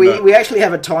to. So we actually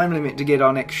have a time limit to get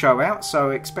our next show out.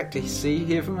 So expect to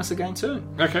hear from us again soon.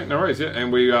 Okay, no worries. Yeah,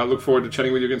 and we look forward to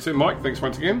chatting with you again soon, Mike. Thanks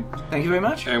once again. Thank you very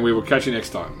much. And we will catch you next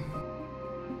time.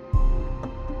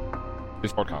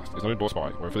 This podcast is not endorsed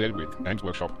by or affiliated with Games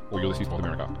Workshop or Ulysses North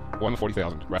America, Warhammer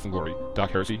 40,000, Wrath and Glory,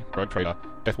 Dark Heresy, Rogue Trader,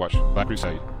 Deathwatch, Black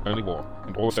Crusade, Only War,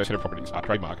 and all associated properties are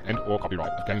trademark and or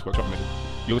copyright of Games Workshop Limited.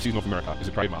 Ulysses North America is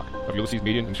a trademark of Ulysses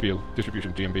Media and Spiel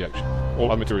Distribution GmbH.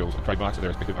 All other materials and trademarks of their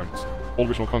respective owners. All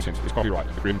original content is copyright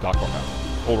of the Grim Dark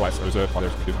Podcast. All rights are reserved by their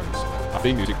respective owners. Our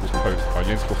theme music was composed by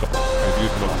Jens Christopher and is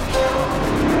used in the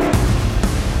license.